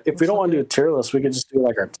 if we don't want to do a tier list, we could just do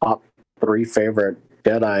like our top 3 favorite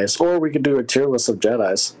Jedis, or we could do a tier list of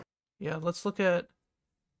Jedis. Yeah, let's look at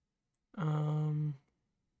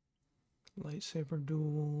lightsaber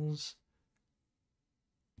duels.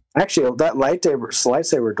 Actually, that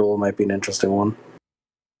lightsaber duel might be an interesting one.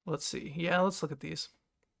 Let's see. Yeah, let's look at these.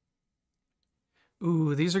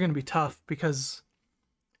 Ooh, these are going to be tough because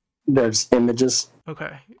there's images.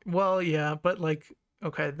 Okay. Well, yeah, but like,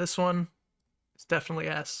 okay, this one is definitely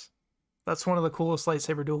S. That's one of the coolest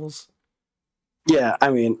lightsaber duels. Yeah, I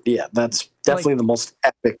mean, yeah, that's definitely the most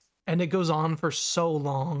epic. And it goes on for so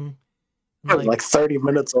long. Like 30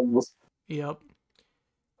 minutes almost. Yep.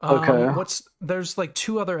 Okay. There's like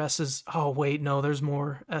 2 other S's. Oh, wait, no, there's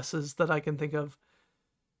more S's that I can think of.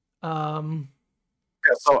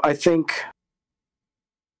 So I think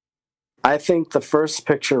the first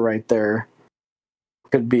picture right there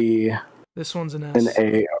could be this one's an S. An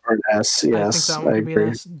A or an S, yes. I think that one could be an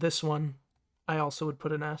S. This one, I also would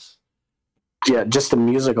put an S. Yeah, just the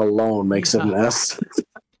music alone makes it an S.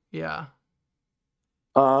 Yeah.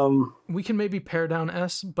 We can maybe pare down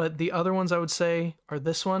S, but the other ones I would say are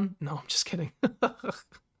this one. No, I'm just kidding.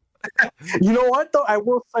 You know what though? I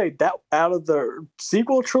will say that out of the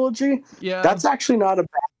sequel trilogy, that's actually not a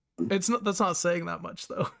bad one. That's not saying that much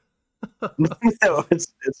though. No,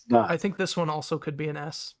 it's not. I think this one also could be an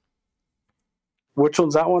S. Which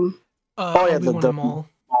one's that one? The Maul.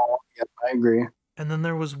 Yeah, I agree. And then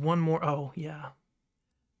there was one more. Oh, yeah.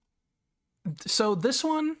 So this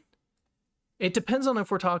one, it depends on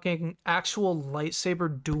if we're talking actual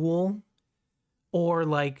lightsaber duel or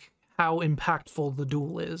like how impactful the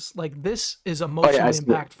duel is. Like this is emotionally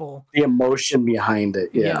impactful. The emotion behind it,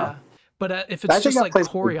 yeah. But if it's just like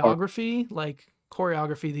choreography,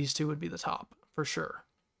 these 2 would be the top for sure.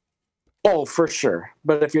 Oh, for sure.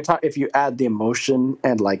 But if you add the emotion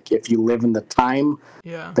and like if you live in the time,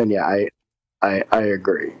 then I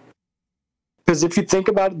agree. Because if you think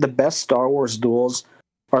about it, the best Star Wars duels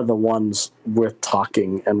are the ones with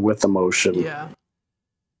talking and with emotion. Yeah.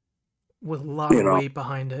 With a lot of weight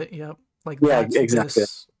behind it. Yep. Like exactly.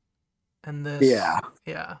 This and this. Yeah.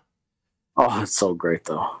 Yeah. Oh, it's so great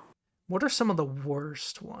though. What are some of the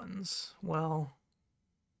worst ones? Well,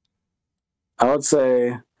 I would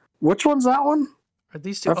say, which one's that one? Are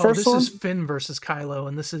these 2? This is Finn versus Kylo,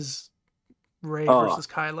 and this is Rey versus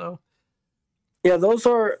Kylo. Yeah, those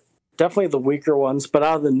are definitely the weaker ones, but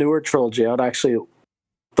out of the newer trilogy,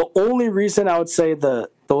 the only reason I would say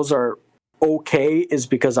those are okay is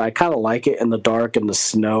because I kind of like it in the dark and the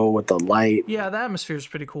snow with the light. Yeah, the atmosphere is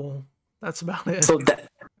pretty cool. That's about it. So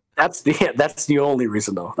that's the only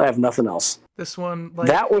reason though. I have nothing else. This one,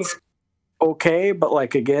 that was okay, but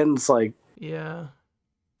like again, it's like I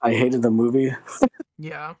hated the movie.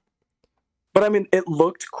 Yeah. But I mean, it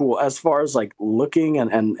looked cool as far as like looking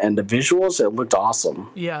and the visuals. It looked awesome.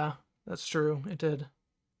 Yeah, that's true. It did.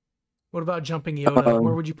 What about Jumping Yoda?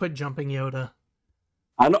 Where would you put Jumping Yoda?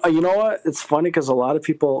 I know. You know what? It's funny because a lot of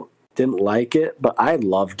people didn't like it, but I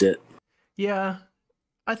loved it. Yeah,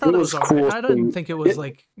 I thought it was all right. I didn't think it was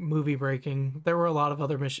like movie breaking. There were a lot of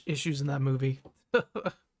other issues in that movie.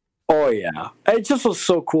 Oh yeah, it just was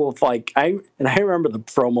so cool. Like I remember the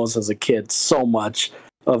promos as a kid so much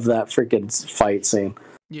of that freaking fight scene.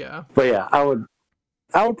 Yeah. But yeah, I would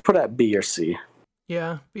put it at B or C.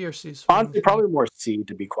 Yeah, B or C is fine. Honestly, probably more C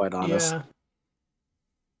to be quite honest. Yeah.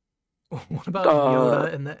 What about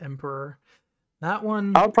Yoda and the Emperor? That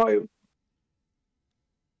one.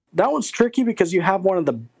 That one's tricky because you have one of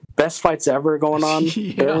the best fights ever going on.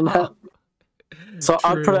 Yeah. So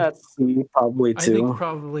I'll put it at C probably too. I think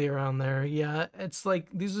probably around there. Yeah, it's like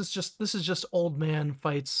this is just old man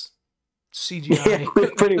fights CGI. Yeah,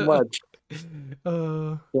 pretty much.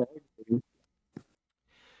 Yeah.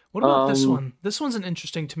 What about this one? This one's an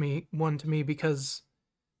interesting one to me because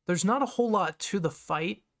there's not a whole lot to the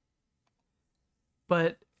fight,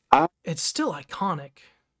 but it's still iconic.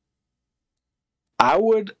 I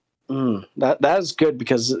would. That is good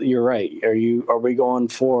because you're right. Are we going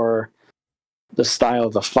for the style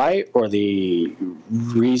of the fight or the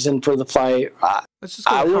reason for the fight? Let's just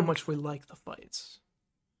go with how much we like the fights.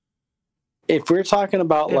 If we're talking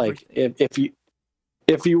about everything. like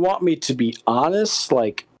if you want me to be honest,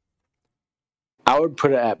 like I would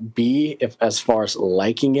put it at B if as far as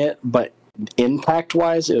liking it, but impact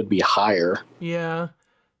wise it would be higher. Yeah.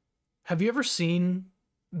 Have you ever seen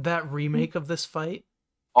that remake of this fight?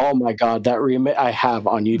 Oh my god, that remake I have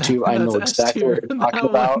on YouTube. I know exactly what you're talking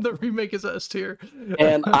about. The remake is S tier.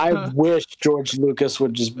 And I wish George Lucas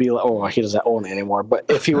would just be like, oh, he doesn't own it anymore. But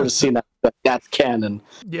if he would have seen that, that's canon.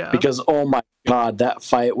 Yeah. Because oh my god, that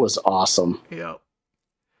fight was awesome. Yeah.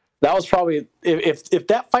 That was probably if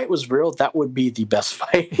that fight was real, that would be the best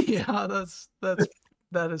fight. Yeah,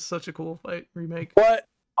 that is such a cool fight remake. But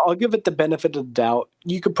I'll give it the benefit of the doubt.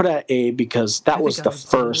 You could put it at A because that was the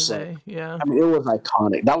first. Yeah. I mean, it was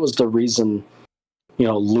iconic. That was the reason,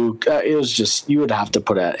 Luke. It was just you would have to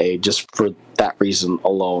put it at A just for that reason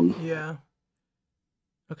alone. Yeah.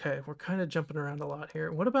 Okay, we're kind of jumping around a lot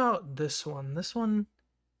here. What about this one? This one.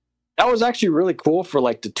 That was actually really cool for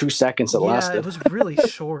like the 2 seconds it lasted. Yeah, it was really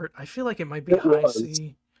short. I feel like it might be high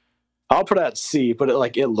C. I'll put it at C, but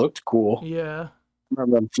it looked cool. Yeah. I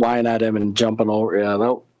remember them flying at him and jumping over.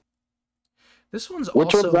 Yeah, this one's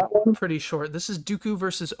also pretty short. This is Dooku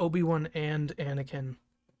versus Obi-Wan and Anakin.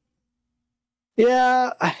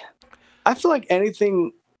 Yeah, I feel like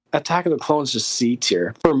anything Attack of the Clones just C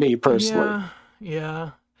tier for me personally.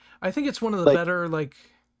 Yeah. I think it's one of the better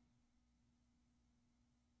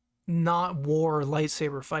not war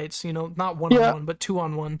lightsaber fights. Not 1-on-1, but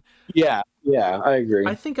 2-on-1. Yeah, I agree.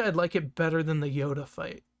 I think I'd like it better than the Yoda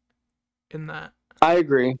fight in that. I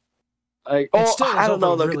agree. I don't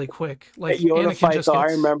know. Really quick. Like Yoda Anakin fight, though,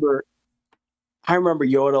 I remember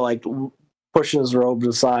Yoda like pushing his robe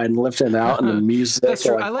aside and lifting it out, and the music. That's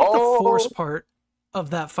true. I like the Force part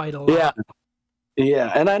of that fight a lot.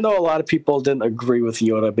 Yeah, and I know a lot of people didn't agree with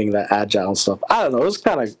Yoda being that agile and stuff. I don't know. It was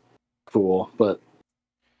kind of cool, but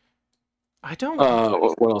I don't.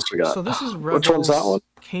 What else we got? So this is Rebels, which one's that one?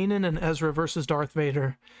 Kanan and Ezra versus Darth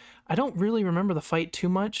Vader. I don't really remember the fight too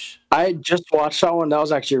much. I just watched that one. That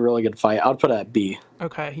was actually a really good fight. I'd put it at B.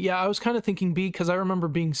 Okay, yeah, I was kind of thinking B because I remember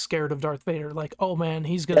being scared of Darth Vader. Like, oh man,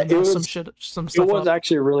 he's gonna mess some stuff up. It was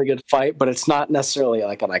actually a really good fight, but it's not necessarily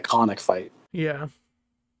like an iconic fight. Yeah.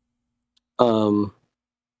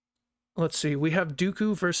 Let's see. We have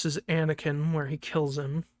Dooku versus Anakin, where he kills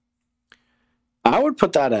him. I would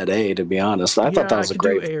put that at A, to be honest. I thought that was a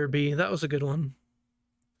great. Do A or B. That was a good one.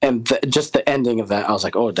 And just the ending of that, I was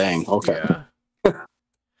like, oh, dang, okay. Yeah.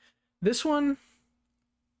 This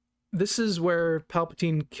this is where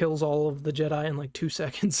Palpatine kills all of the Jedi in like 2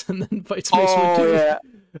 seconds and then fights Mace Windu. Yeah.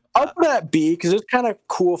 I'll put that B because it's kind of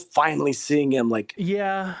cool finally seeing him like.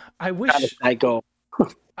 Yeah, I wish. I go.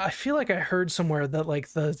 I feel like I heard somewhere that like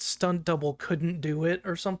the stunt double couldn't do it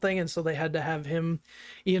or something, and so they had to have Ian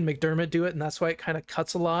McDermott do it, and that's why it kind of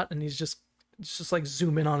cuts a lot, and it's just like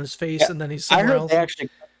zoom in on his face, and then he's somewhere else.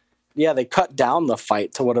 They cut down the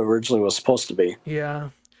fight to what it originally was supposed to be. Yeah.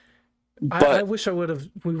 But I wish we would have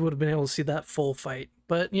been able to see that full fight,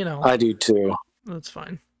 but I do too. That's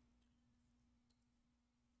fine.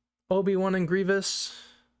 Obi-Wan and Grievous.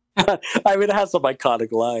 I mean, it has some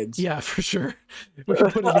iconic lines. Yeah, for sure. We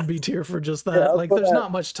can put it in B tier for just that. Yeah, there's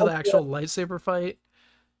not much to the actual lightsaber fight.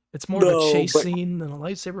 It's more of a chase scene than a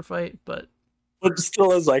lightsaber fight, but it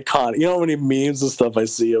still is iconic. You know how many memes and stuff I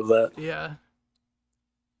see of that? Yeah.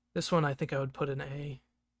 This one I think I would put in A.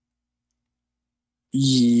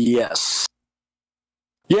 Yes.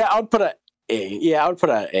 Yeah, I would put it A. Yeah, I would put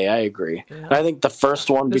it at A. I agree. Yeah. I think the first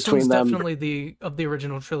one between them, definitely of the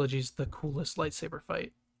original trilogies, the coolest lightsaber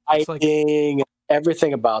fight. Fighting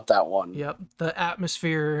everything about that one. Yep, the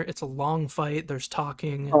atmosphere. It's a long fight. There's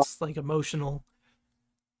talking. It's like emotional.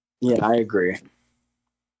 Yeah, I agree.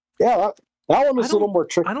 Yeah, that one was a little more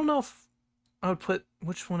tricky. I don't know if I would put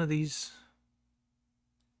which one of these.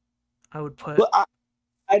 I would put. But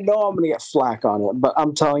I know I'm gonna get flack on it, but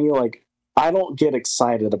I'm telling you, like, I don't get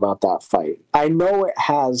excited about that fight. I know it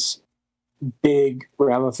has big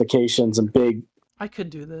ramifications and big. I could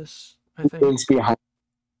do this. I think things behind,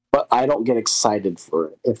 but I don't get excited for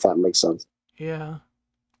it. If that makes sense. Yeah,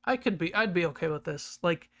 I'd be okay with this.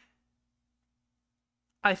 Like,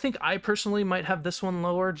 I think I personally might have this one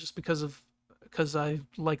lower just because I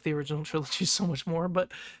like the original trilogy so much more.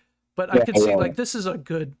 But I could see like this is a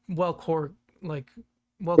good, well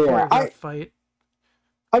choreographed fight.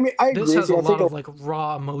 I mean, I this agree. has a lot of like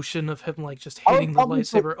raw emotion of him like just hitting the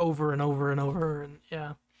lightsaber over and over and over, and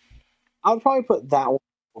yeah. I would probably put that one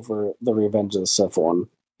over the Revenge of the Sith one.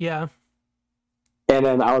 Yeah. And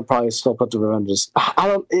then I would probably still put the Revenges.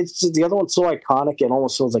 It's just, the other one's so iconic, it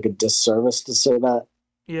almost feels like a disservice to say that.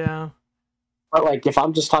 Yeah. But like, if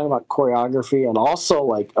I'm just talking about choreography and also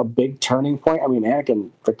like a big turning point, I mean,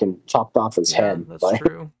 Anakin freaking chopped off his head. That's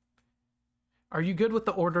true. Are you good with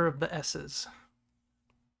the order of the S's?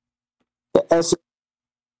 The S.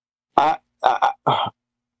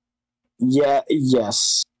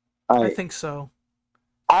 Yes. I think so.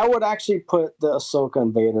 I would actually put the Ahsoka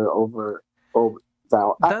and Vader over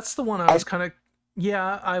that. That's the one I was kind of.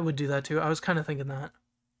 Yeah, I would do that too. I was kind of thinking that.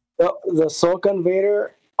 The Ahsoka and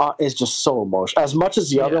Vader is just so emotional. As much as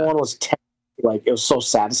the other one was like, it was so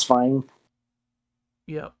satisfying.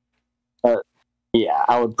 Yep. Yeah,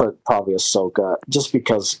 I would put probably Ahsoka just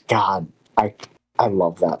because, God, I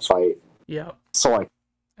love that fight. Yeah. So like,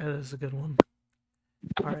 that is a good one.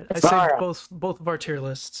 All right, I saved both of our tier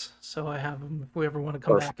lists, so I have them. If we ever want to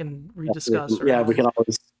come back and rediscuss, we can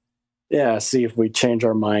always, see if we change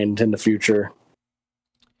our mind in the future.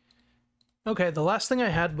 Okay, the last thing I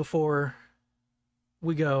had before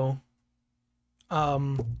we go,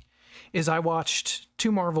 is I watched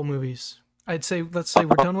 2 Marvel movies. Let's say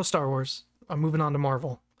we're done with Star Wars. I'm moving on to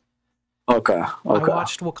Marvel. Okay. I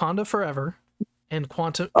watched Wakanda Forever and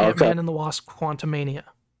Ant-Man and the Wasp: Quantumania.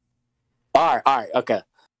 All right, okay.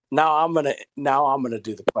 Now I'm gonna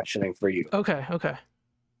do the questioning for you. Okay.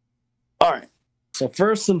 All right. So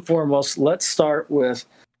first and foremost, let's start with.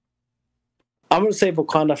 I'm gonna say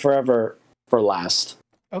Wakanda Forever for last.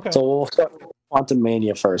 Okay. So we'll start with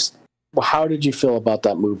Quantumania first. Well, how did you feel about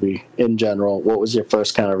that movie in general? What was your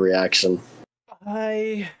first kind of reaction?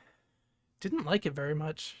 I didn't like it very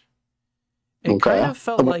much. It kind of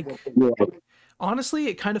felt like, honestly,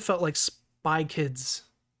 it kind of felt like Spy Kids.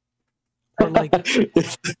 Or like the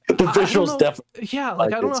visuals definitely. Yeah,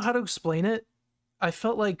 like I don't know how to explain it. I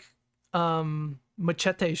felt like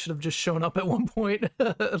Machete should have just shown up at one point.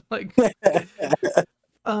 Like,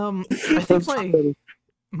 I think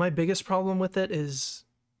my biggest problem with it is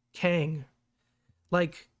Kang.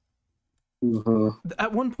 Like,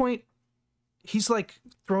 at one point, he's like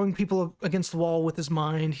throwing people against the wall with his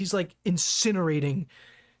mind. He's like incinerating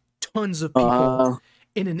tons of people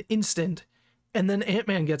in an instant, and then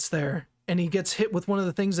Ant-Man gets there and he gets hit with one of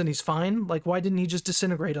the things and he's fine. Like, why didn't he just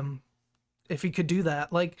disintegrate him if he could do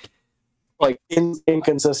that? Like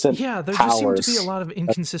inconsistent. Yeah, there just seemed to be a lot of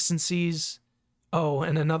inconsistencies. Oh,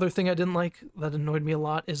 and another thing I didn't like that annoyed me a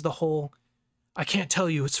lot is the whole, I can't tell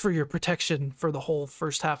you, it's for your protection, for the whole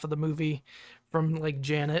first half of the movie from like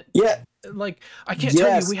Janet. Yeah. Like, I can't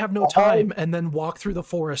tell you, we have no time, and then walk through the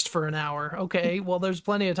forest for an hour. Okay, well, there's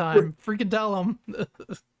plenty of time. Freaking tell them.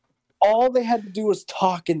 All they had to do was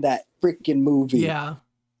talk in that freaking movie. Yeah.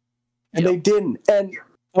 And they didn't. And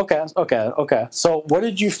okay. So what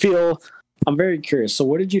did you feel? I'm very curious. So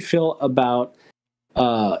what did you feel about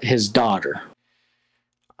his daughter?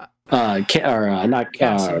 Not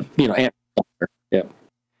Cassie. Aunt daughter. Yeah.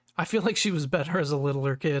 I feel like she was better as a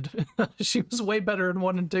littler kid. She was way better in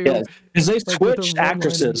 1 and 2. Yeah, because they switched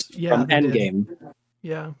actresses from Endgame.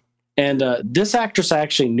 Yeah. And this actress I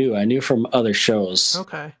actually knew. I knew from other shows.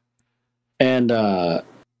 Okay. And I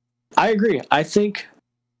agree. I think,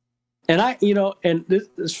 and and this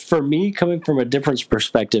is for me coming from a different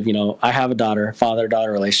perspective. I have a daughter,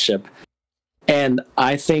 father-daughter relationship, and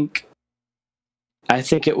I think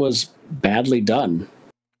it was badly done.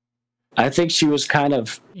 I think she was kind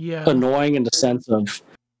of annoying in the sense of,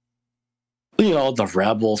 the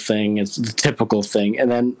rebel thing. It's the typical thing. And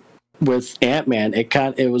then with Ant-Man,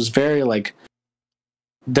 it was very like,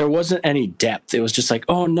 there wasn't any depth. It was just like,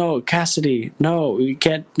 oh no, Cassidy, no, you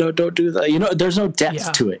can't, no, don't do that. There's no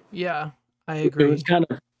depth to it. Yeah, I agree.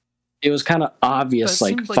 It was kind of obvious,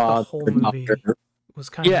 like father, the whole movie was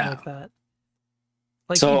kind of like that.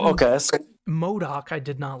 Like, so okay, so MODOK I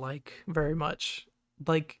did not like very much.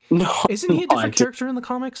 Like, no, isn't he a different character in the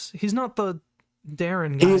comics? He's not the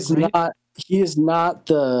Darren guy, right? He is not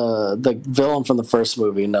the villain from the first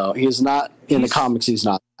movie. No, he's not in the comics. He's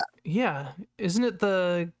not that. Yeah, isn't it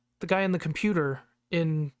the guy in the computer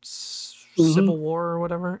in Civil War or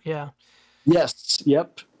whatever? Yeah. Yes.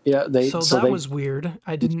 Yep. Yeah. That was weird.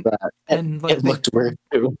 I didn't. And like, it looked weird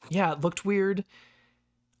too. Yeah, it looked weird.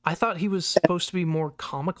 I thought he was supposed to be more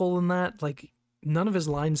comical than that. Like, none of his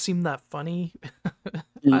lines seemed that funny.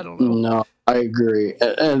 I don't know. No, I agree.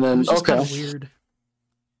 And then, it was just kind of weird.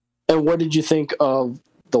 And what did you think of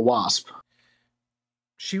the Wasp?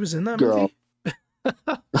 She was in that movie?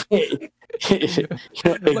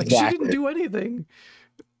 Exactly. Like, she didn't do anything.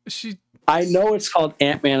 I know it's called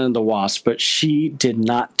Ant-Man and the Wasp, but she did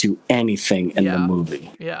not do anything in the movie.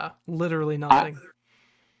 Yeah, literally nothing.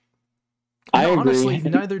 I agree. Honestly,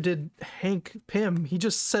 neither did Hank Pym. He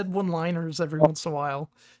just said one-liners every once in a while.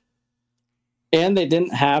 And they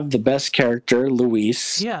didn't have the best character,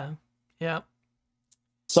 Luis. Yeah.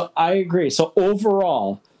 So I agree. So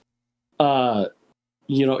overall,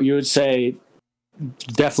 you would say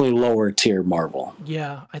definitely lower tier Marvel.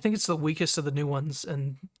 Yeah, I think it's the weakest of the new ones,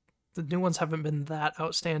 and the new ones haven't been that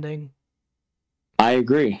outstanding. I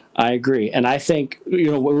agree. And I think, we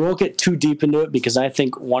won't get too deep into it because I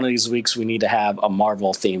think one of these weeks we need to have a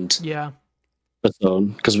Marvel themed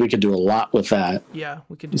episode because we could do a lot with that. Yeah,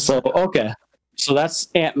 we could do that. Okay. So that's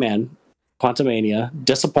Ant-Man, Quantumania,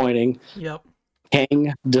 disappointing. Yep.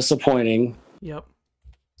 Kang, disappointing. Yep.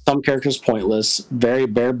 Some characters pointless, very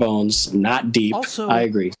bare bones, not deep. Also, I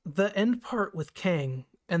agree. The end part with Kang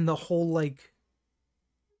and the whole like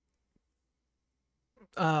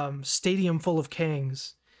stadium full of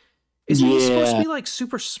Kangs. Isn't he supposed to be like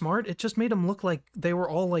super smart? It just made him look like they were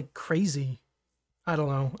all like crazy. I don't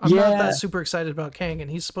know. I'm not that super excited about Kang,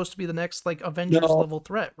 and he's supposed to be the next like Avengers level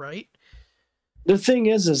threat, right? The thing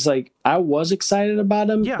is like I was excited about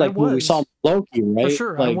him. Yeah, like when we saw Loki, right? For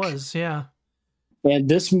sure, like, I was. Yeah. And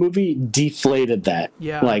this movie deflated that.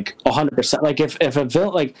 Yeah. Like 100%. Like if a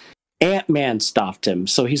villain like Ant-Man stopped him,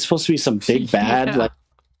 so he's supposed to be some big bad. Like,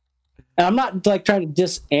 and I'm not like trying to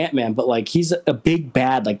diss Ant-Man, but like he's a big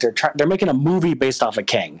bad. Like they're making a movie based off of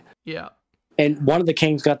Kang. Yeah. And one of the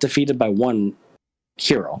Kangs got defeated by one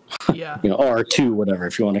hero. Yeah. Or two, whatever,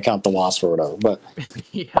 if you want to count the Wasp or whatever. But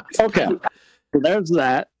okay. So there's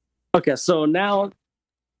that. Okay, so now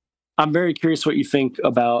I'm very curious what you think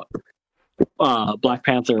about Black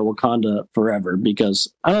Panther Wakanda Forever,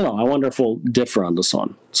 because I don't know, I wonder if we'll differ on this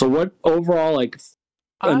one. So what overall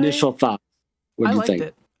initial thoughts? What do you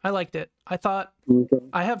think? I liked it. I thought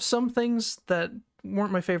I have some things that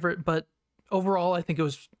weren't my favorite, but overall I think it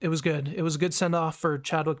was good. It was a good send off for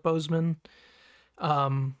Chadwick Boseman.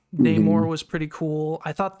 Namor was pretty cool.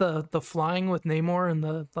 I thought the flying with Namor and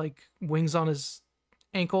the like wings on his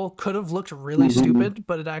ankle could have looked really stupid,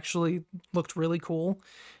 but it actually looked really cool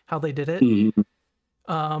how they did it.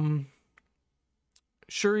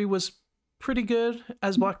 Shuri was pretty good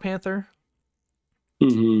as Black Panther.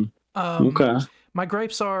 Okay. My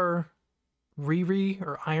gripes are Riri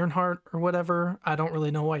or Ironheart or whatever. I don't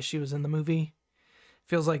really know why she was in the movie.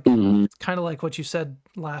 Feels like kind of like what you said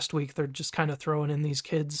last week. They're just kind of throwing in these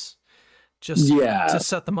kids just to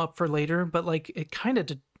set them up for later. But like it kind of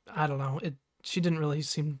did, I don't know. She didn't really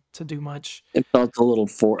seem to do much. It felt a little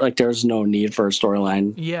like there's no need for a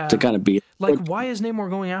storyline. To kind of be like, why is Namor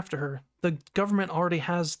going after her? The government already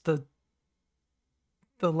has the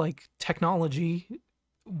like technology.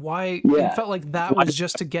 Why it felt like that was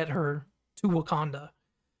just to get her to Wakanda.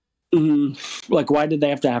 Like, why did they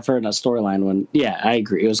have to have her in a storyline when? Yeah, I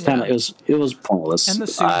agree. It was kind of it was pointless. And the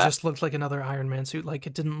suit just looked like another Iron Man suit. Like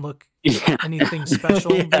it didn't look anything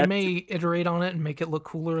special. They may iterate on it and make it look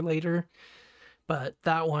cooler later, but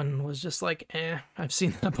that one was just like, I've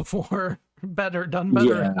seen that before. Done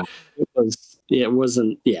better. Yeah, it was. Yeah, it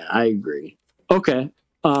wasn't. Yeah, I agree. Okay.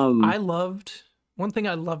 One thing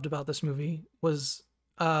I loved about this movie was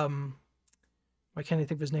why can't I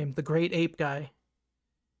think of his name? The Great Ape guy.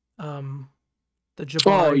 The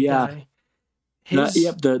Jabari guy.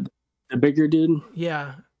 The bigger dude.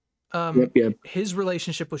 Yeah. His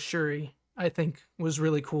relationship with Shuri, I think, was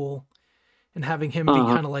really cool, and having him be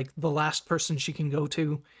kind of like the last person she can go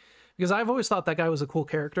to, because I've always thought that guy was a cool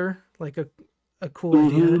character, like a cool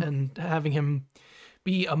idea, and having him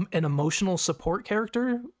be an emotional support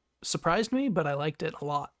character surprised me, but I liked it a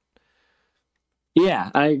lot.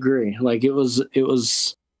 Yeah, I agree. Like it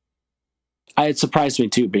surprised me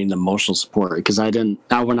too, being the emotional support, because I wouldn't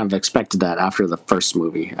have expected that after the first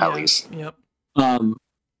movie, at least. Yep.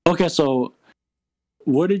 Okay, so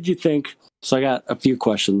what did you think? So I got a few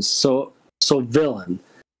questions. So villain.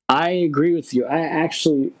 I agree with you. I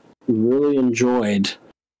actually really enjoyed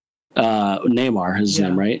Neymar, his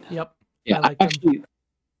name, right? Yep. Yeah,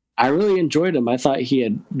 I really enjoyed him. I thought he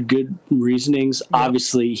had good reasonings. Yep.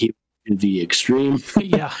 Obviously, he was the extreme.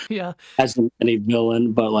 yeah. As any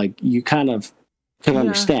villain, but like you kind of can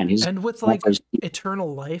understand. And with like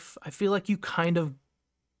eternal life, I feel like you kind of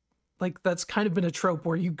like that's kind of been a trope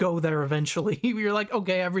where you go there eventually. You're like,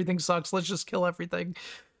 okay, everything sucks. Let's just kill everything.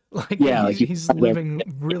 Like, yeah, he's living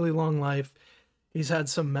really long life. He's had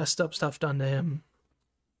some messed up stuff done to him.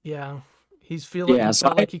 Yeah, he's felt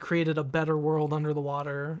like he created a better world under the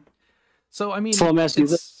water. So I mean,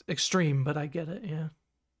 it's extreme, but I get it. Yeah.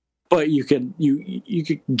 But you could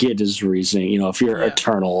get his reasoning. You know, if you're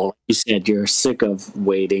eternal, you said you're sick of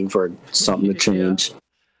waiting for something to change. Yeah.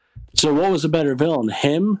 So, what was a better villain,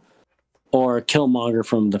 him or Killmonger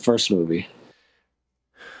from the first movie?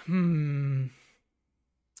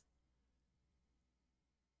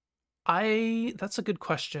 That's a good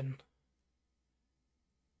question.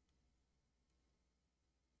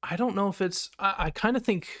 I don't know if it's. I kind of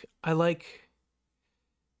think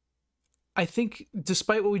I think,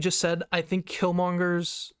 despite what we just said, I think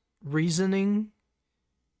Killmonger's reasoning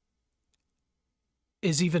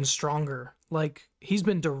is even stronger. Like, he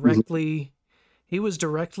was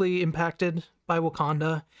directly impacted by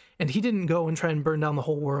Wakanda, and he didn't go and try and burn down the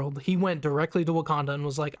whole world. He went directly to Wakanda and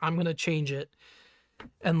was like, I'm going to change it.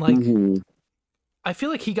 And, like, I feel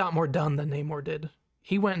like he got more done than Namor did.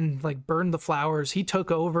 He went and, like, burned the flowers. He took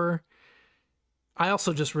over. I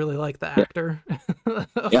also just really like the actor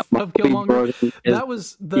of Killmonger. That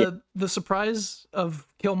was the surprise of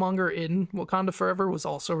Killmonger in Wakanda Forever was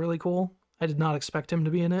also really cool. I did not expect him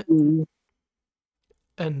to be in it.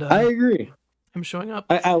 And I agree. Him showing up.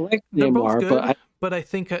 I like Neymar, but I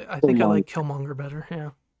think I like Killmonger better. Yeah.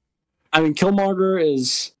 I mean, Killmonger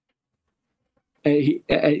is.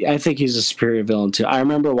 I think he's a superior villain too. I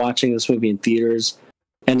remember watching this movie in theaters,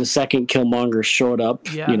 and the second Killmonger showed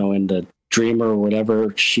up, you know, in the Dreamer or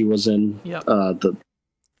whatever she was in, the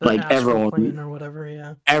like everyone or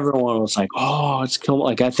whatever, everyone was like, "Oh, it's Killmonger."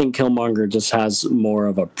 Like, I think Killmonger just has more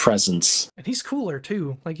of a presence, and he's cooler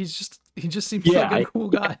too. Like, he just seems like a cool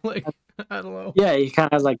guy. Like, I don't know. Yeah, he kind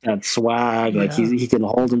of has like that swag. Like he can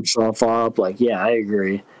hold himself up. Like, yeah, I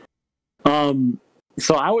agree.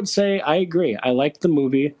 So I would say I agree. I liked the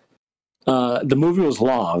movie. The movie was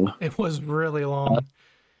long. It was really long.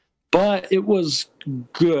 But it was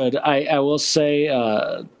good. I will say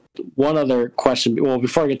one other question. Well,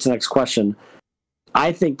 before I get to the next question,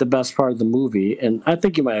 I think the best part of the movie, and I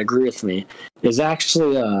think you might agree with me, is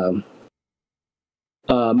actually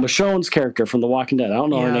Michonne's character from The Walking Dead. I don't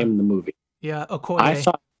know her name in the movie. Yeah, Okoye. I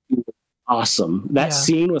thought it was awesome. That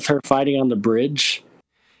scene with her fighting on the bridge.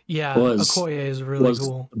 Yeah, Okoye is really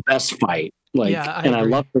cool. The best fight. Like, and I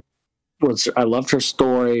loved her. I loved her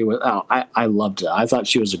story. I loved it. I thought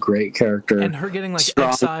she was a great character. And her getting like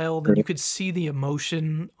exiled, and you could see the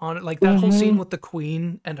emotion on it. Like that whole scene with the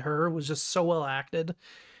Queen and her was just so well acted.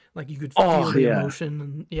 Like you could feel the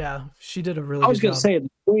emotion. And she did a really good job. I was going to say the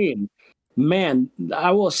Queen. Man,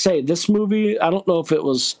 I will say this movie, I don't know if it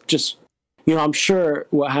was just, you know, I'm sure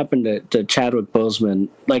what happened to Chadwick Boseman,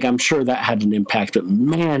 like I'm sure that had an impact, but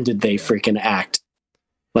man, did they freaking act.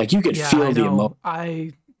 Like you could feel the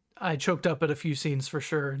emotion. I choked up at a few scenes for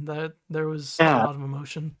sure. That there was a lot of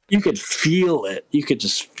emotion. You could feel it. You could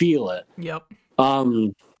just feel it. Yep.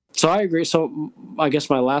 So I agree. So I guess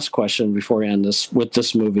my last question before we end this with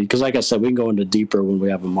this movie, because like I said, we can go into deeper when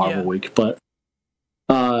we have a Marvel week, but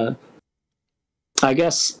I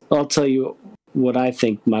guess I'll tell you what I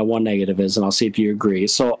think my one negative is, and I'll see if you agree.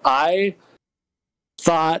 So I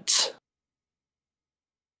thought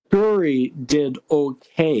Shuri did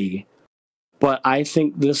okay, but I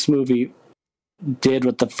think this movie did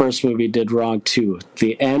what the first movie did wrong too.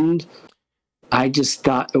 The end, I just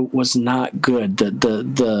thought it was not good.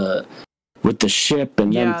 The with the ship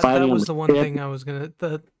and then fighting. That was the one thing I was gonna.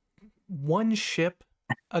 The one ship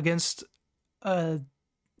against a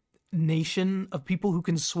nation of people who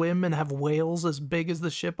can swim and have whales as big as the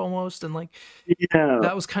ship almost, and like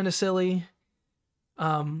that was kind of silly.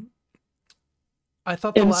 I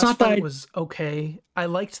thought the last fight was okay. I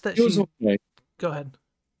liked that it was okay. Go ahead.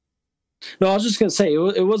 No, I was just gonna say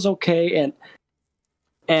it was okay,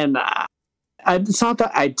 and it's not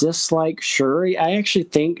that I dislike Shuri. I actually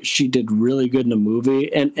think she did really good in the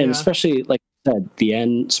movie, and especially like I said, the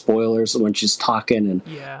end spoilers when she's talking and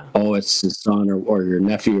it's his son or your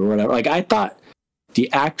nephew or whatever. Like I thought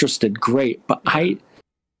the actress did great, but I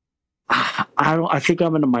think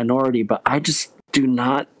I'm in a minority, but I just do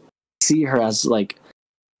not see her as like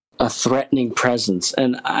a threatening presence,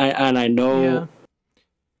 and I know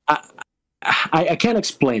I can't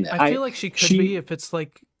explain it. I feel like she could be if it's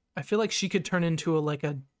like I feel like she could turn into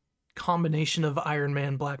a combination of Iron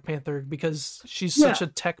Man, Black Panther, because she's such a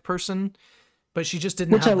tech person, but she just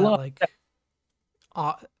didn't have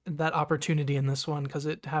that opportunity in this one because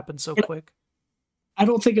it happened so quick. I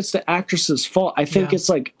don't think it's the actress's fault. I think it's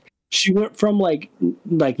like she went from like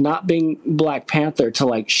not being Black Panther to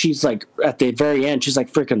like she's like at the very end she's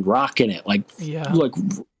like freaking rocking it, like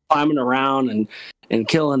climbing around and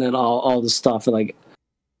killing it all the stuff, and like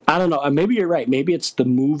I don't know, maybe you're right, maybe it's the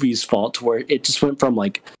movie's fault where it just went from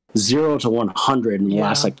like 0 to 100 in the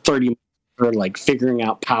last like 30 minutes, or like figuring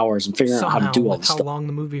out powers and figuring out how to do all this stuff. How long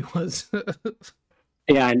the movie was.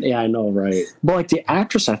 Yeah, I know, right? But like the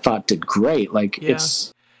actress, I thought did great. Like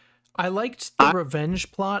I liked the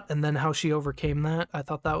revenge plot and then how she overcame that. I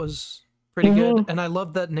thought that was pretty good, and I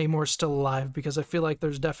love that Namor's still alive because I feel like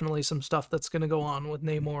there's definitely some stuff that's going to go on with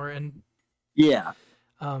Namor and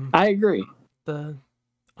I agree. The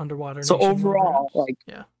underwater. So overall,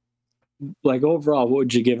 overall, what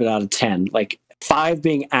would you give it out of 10? Like 5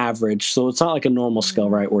 being average, so it's not like a normal scale,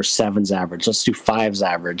 right? Where 7's average. Let's do 5's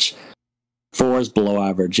average. 4 is below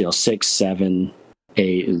average, 6, 7,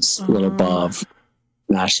 8 is a little above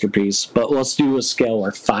masterpiece. But let's do a scale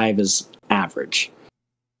where 5 is average.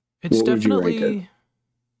 It's definitely,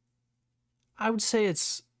 I would say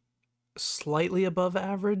it's slightly above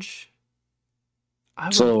average.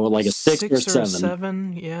 So like a 6 or 7.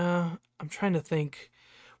 7, yeah. I'm trying to think.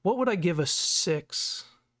 What would I give a 6?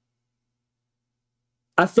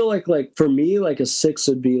 I feel like for me, like a 6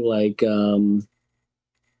 would be like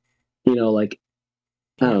like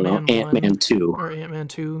I don't know, Ant-Man 2. Or Ant-Man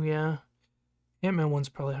 2, yeah. Ant-Man 1's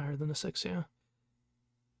probably higher than a 6, yeah.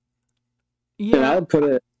 Yeah, I would put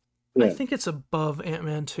it. I think it's above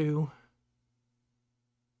Ant-Man 2.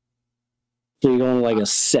 So you're going like a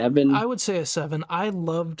 7? I would say a 7. I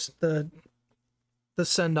loved the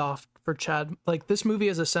send-off for Chad. Like, this movie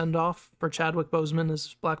as a send-off for Chadwick Boseman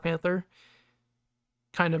as Black Panther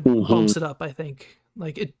kind of bumps it up, I think.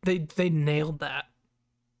 Like, they nailed that.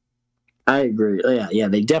 I agree. Yeah,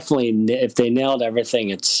 they definitely, if they nailed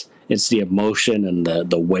everything, it's the emotion and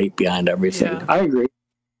the weight behind everything. Yeah. I agree.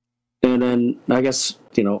 And then, I guess,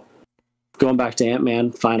 going back to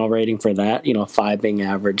Ant-Man, final rating for that, 5 being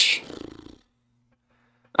average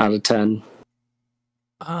out of 10.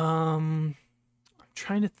 I'm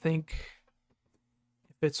trying to think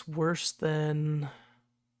if it's worse than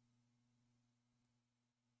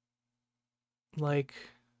like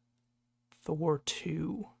Thor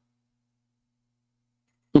 2.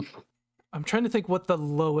 I'm trying to think what the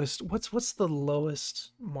lowest what's the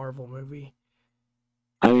lowest Marvel movie?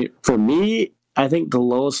 I mean, for me, I think the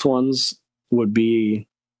lowest ones would be,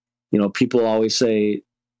 people always say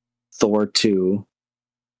Thor 2.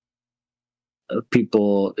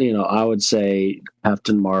 People, I would say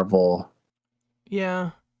Captain Marvel.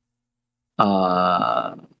 Yeah.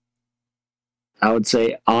 I would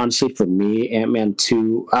say, honestly, for me, Ant-Man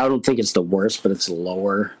 2, I don't think it's the worst, but it's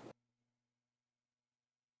lower.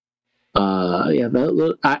 So for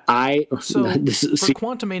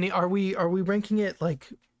Quantumania, are we ranking it like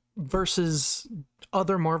versus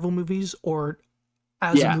other Marvel movies or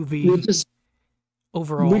as a movie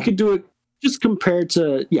overall? We could do it just compared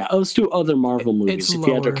to let's do other Marvel movies. It's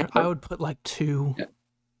lower. I would put like 2. Yeah.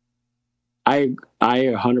 I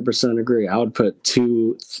 100% agree. I would put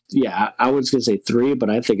 2. Yeah, I was gonna say 3, but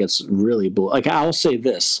I think it's really like I'll say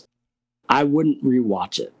this: I wouldn't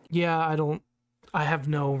rewatch it. Yeah, I have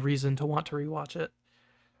no reason to want to rewatch it.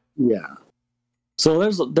 Yeah. So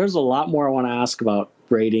there's a lot more I want to ask about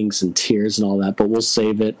ratings and tiers and all that, but we'll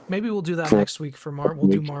save it. Maybe we'll do that next week for Marvel.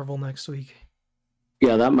 We'll do Marvel next week.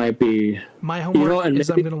 Yeah, that might be my homework. I'm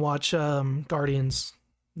going to watch Guardians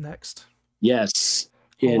next. Yes,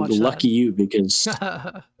 and lucky you, because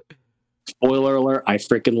spoiler alert, I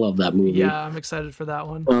freaking love that movie. Yeah, I'm excited for that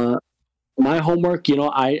one. My homework,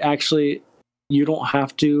 I actually. You don't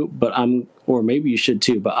have to, but or maybe you should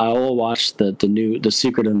too, but I will watch the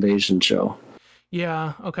Secret Invasion show.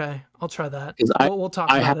 Yeah, okay. I'll try that. We'll talk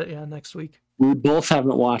about it next week. We both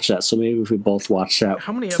haven't watched that, so maybe if we both watch that.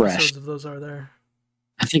 How many episodes of those are there?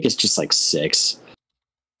 I think it's just like 6.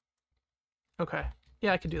 Okay.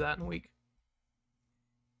 Yeah, I could do that in a week.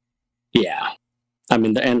 Yeah. I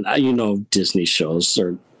mean, and Disney shows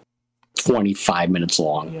are 25 minutes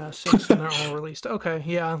long. Yeah, 6 when they're all released. Okay,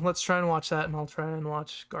 yeah, let's try and watch that, and I'll try and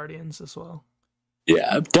watch Guardians as well.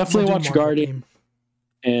 Yeah, definitely watch Guardians.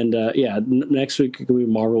 And next week could be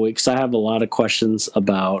Marvel Week, because I have a lot of questions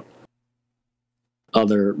about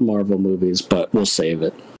other Marvel movies, but we'll save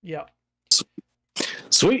it. Yeah.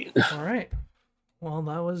 Sweet. All right. Well,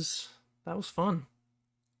 that was fun.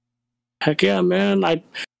 Heck yeah, man. I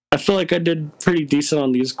feel like I did pretty decent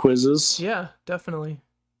on these quizzes. Yeah, definitely.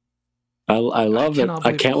 I love it.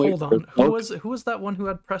 I can't wait. Hold on. Who was that one who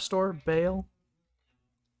had Prestor? Bale?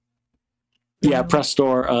 Yeah,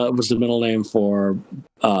 Prestor was the middle name for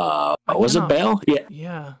was it Bale? Yeah.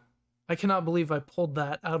 Yeah. I cannot believe I pulled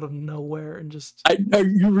that out of nowhere and just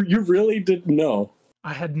you really didn't know.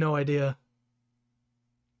 I had no idea.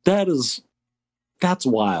 That's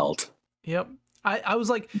wild. Yep. I was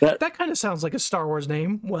like, that kind of sounds like a Star Wars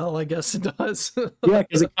name. Well, I guess it does. Yeah,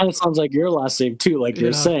 because it kind of sounds like your last name too, like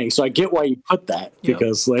you're saying. So I get why you put that,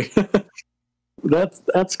 because like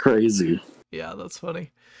that's crazy. Yeah, that's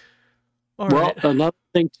funny. Another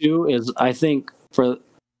thing too is I think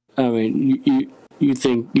you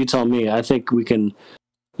tell me. I think we can,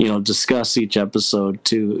 discuss each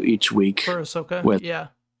episode each week for Ahsoka.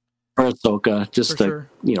 For Ahsoka, just to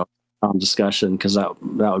discussion, because that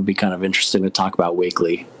would be kind of interesting to talk about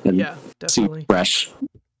weekly and definitely see fresh.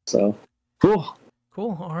 So cool.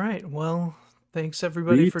 All right. Well, thanks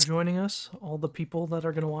everybody for joining us. All the people that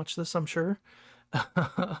are going to watch this, I'm sure.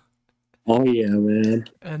 Oh yeah, man.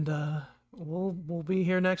 And we'll be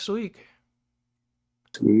here next week.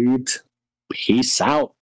 Sweet. Peace out.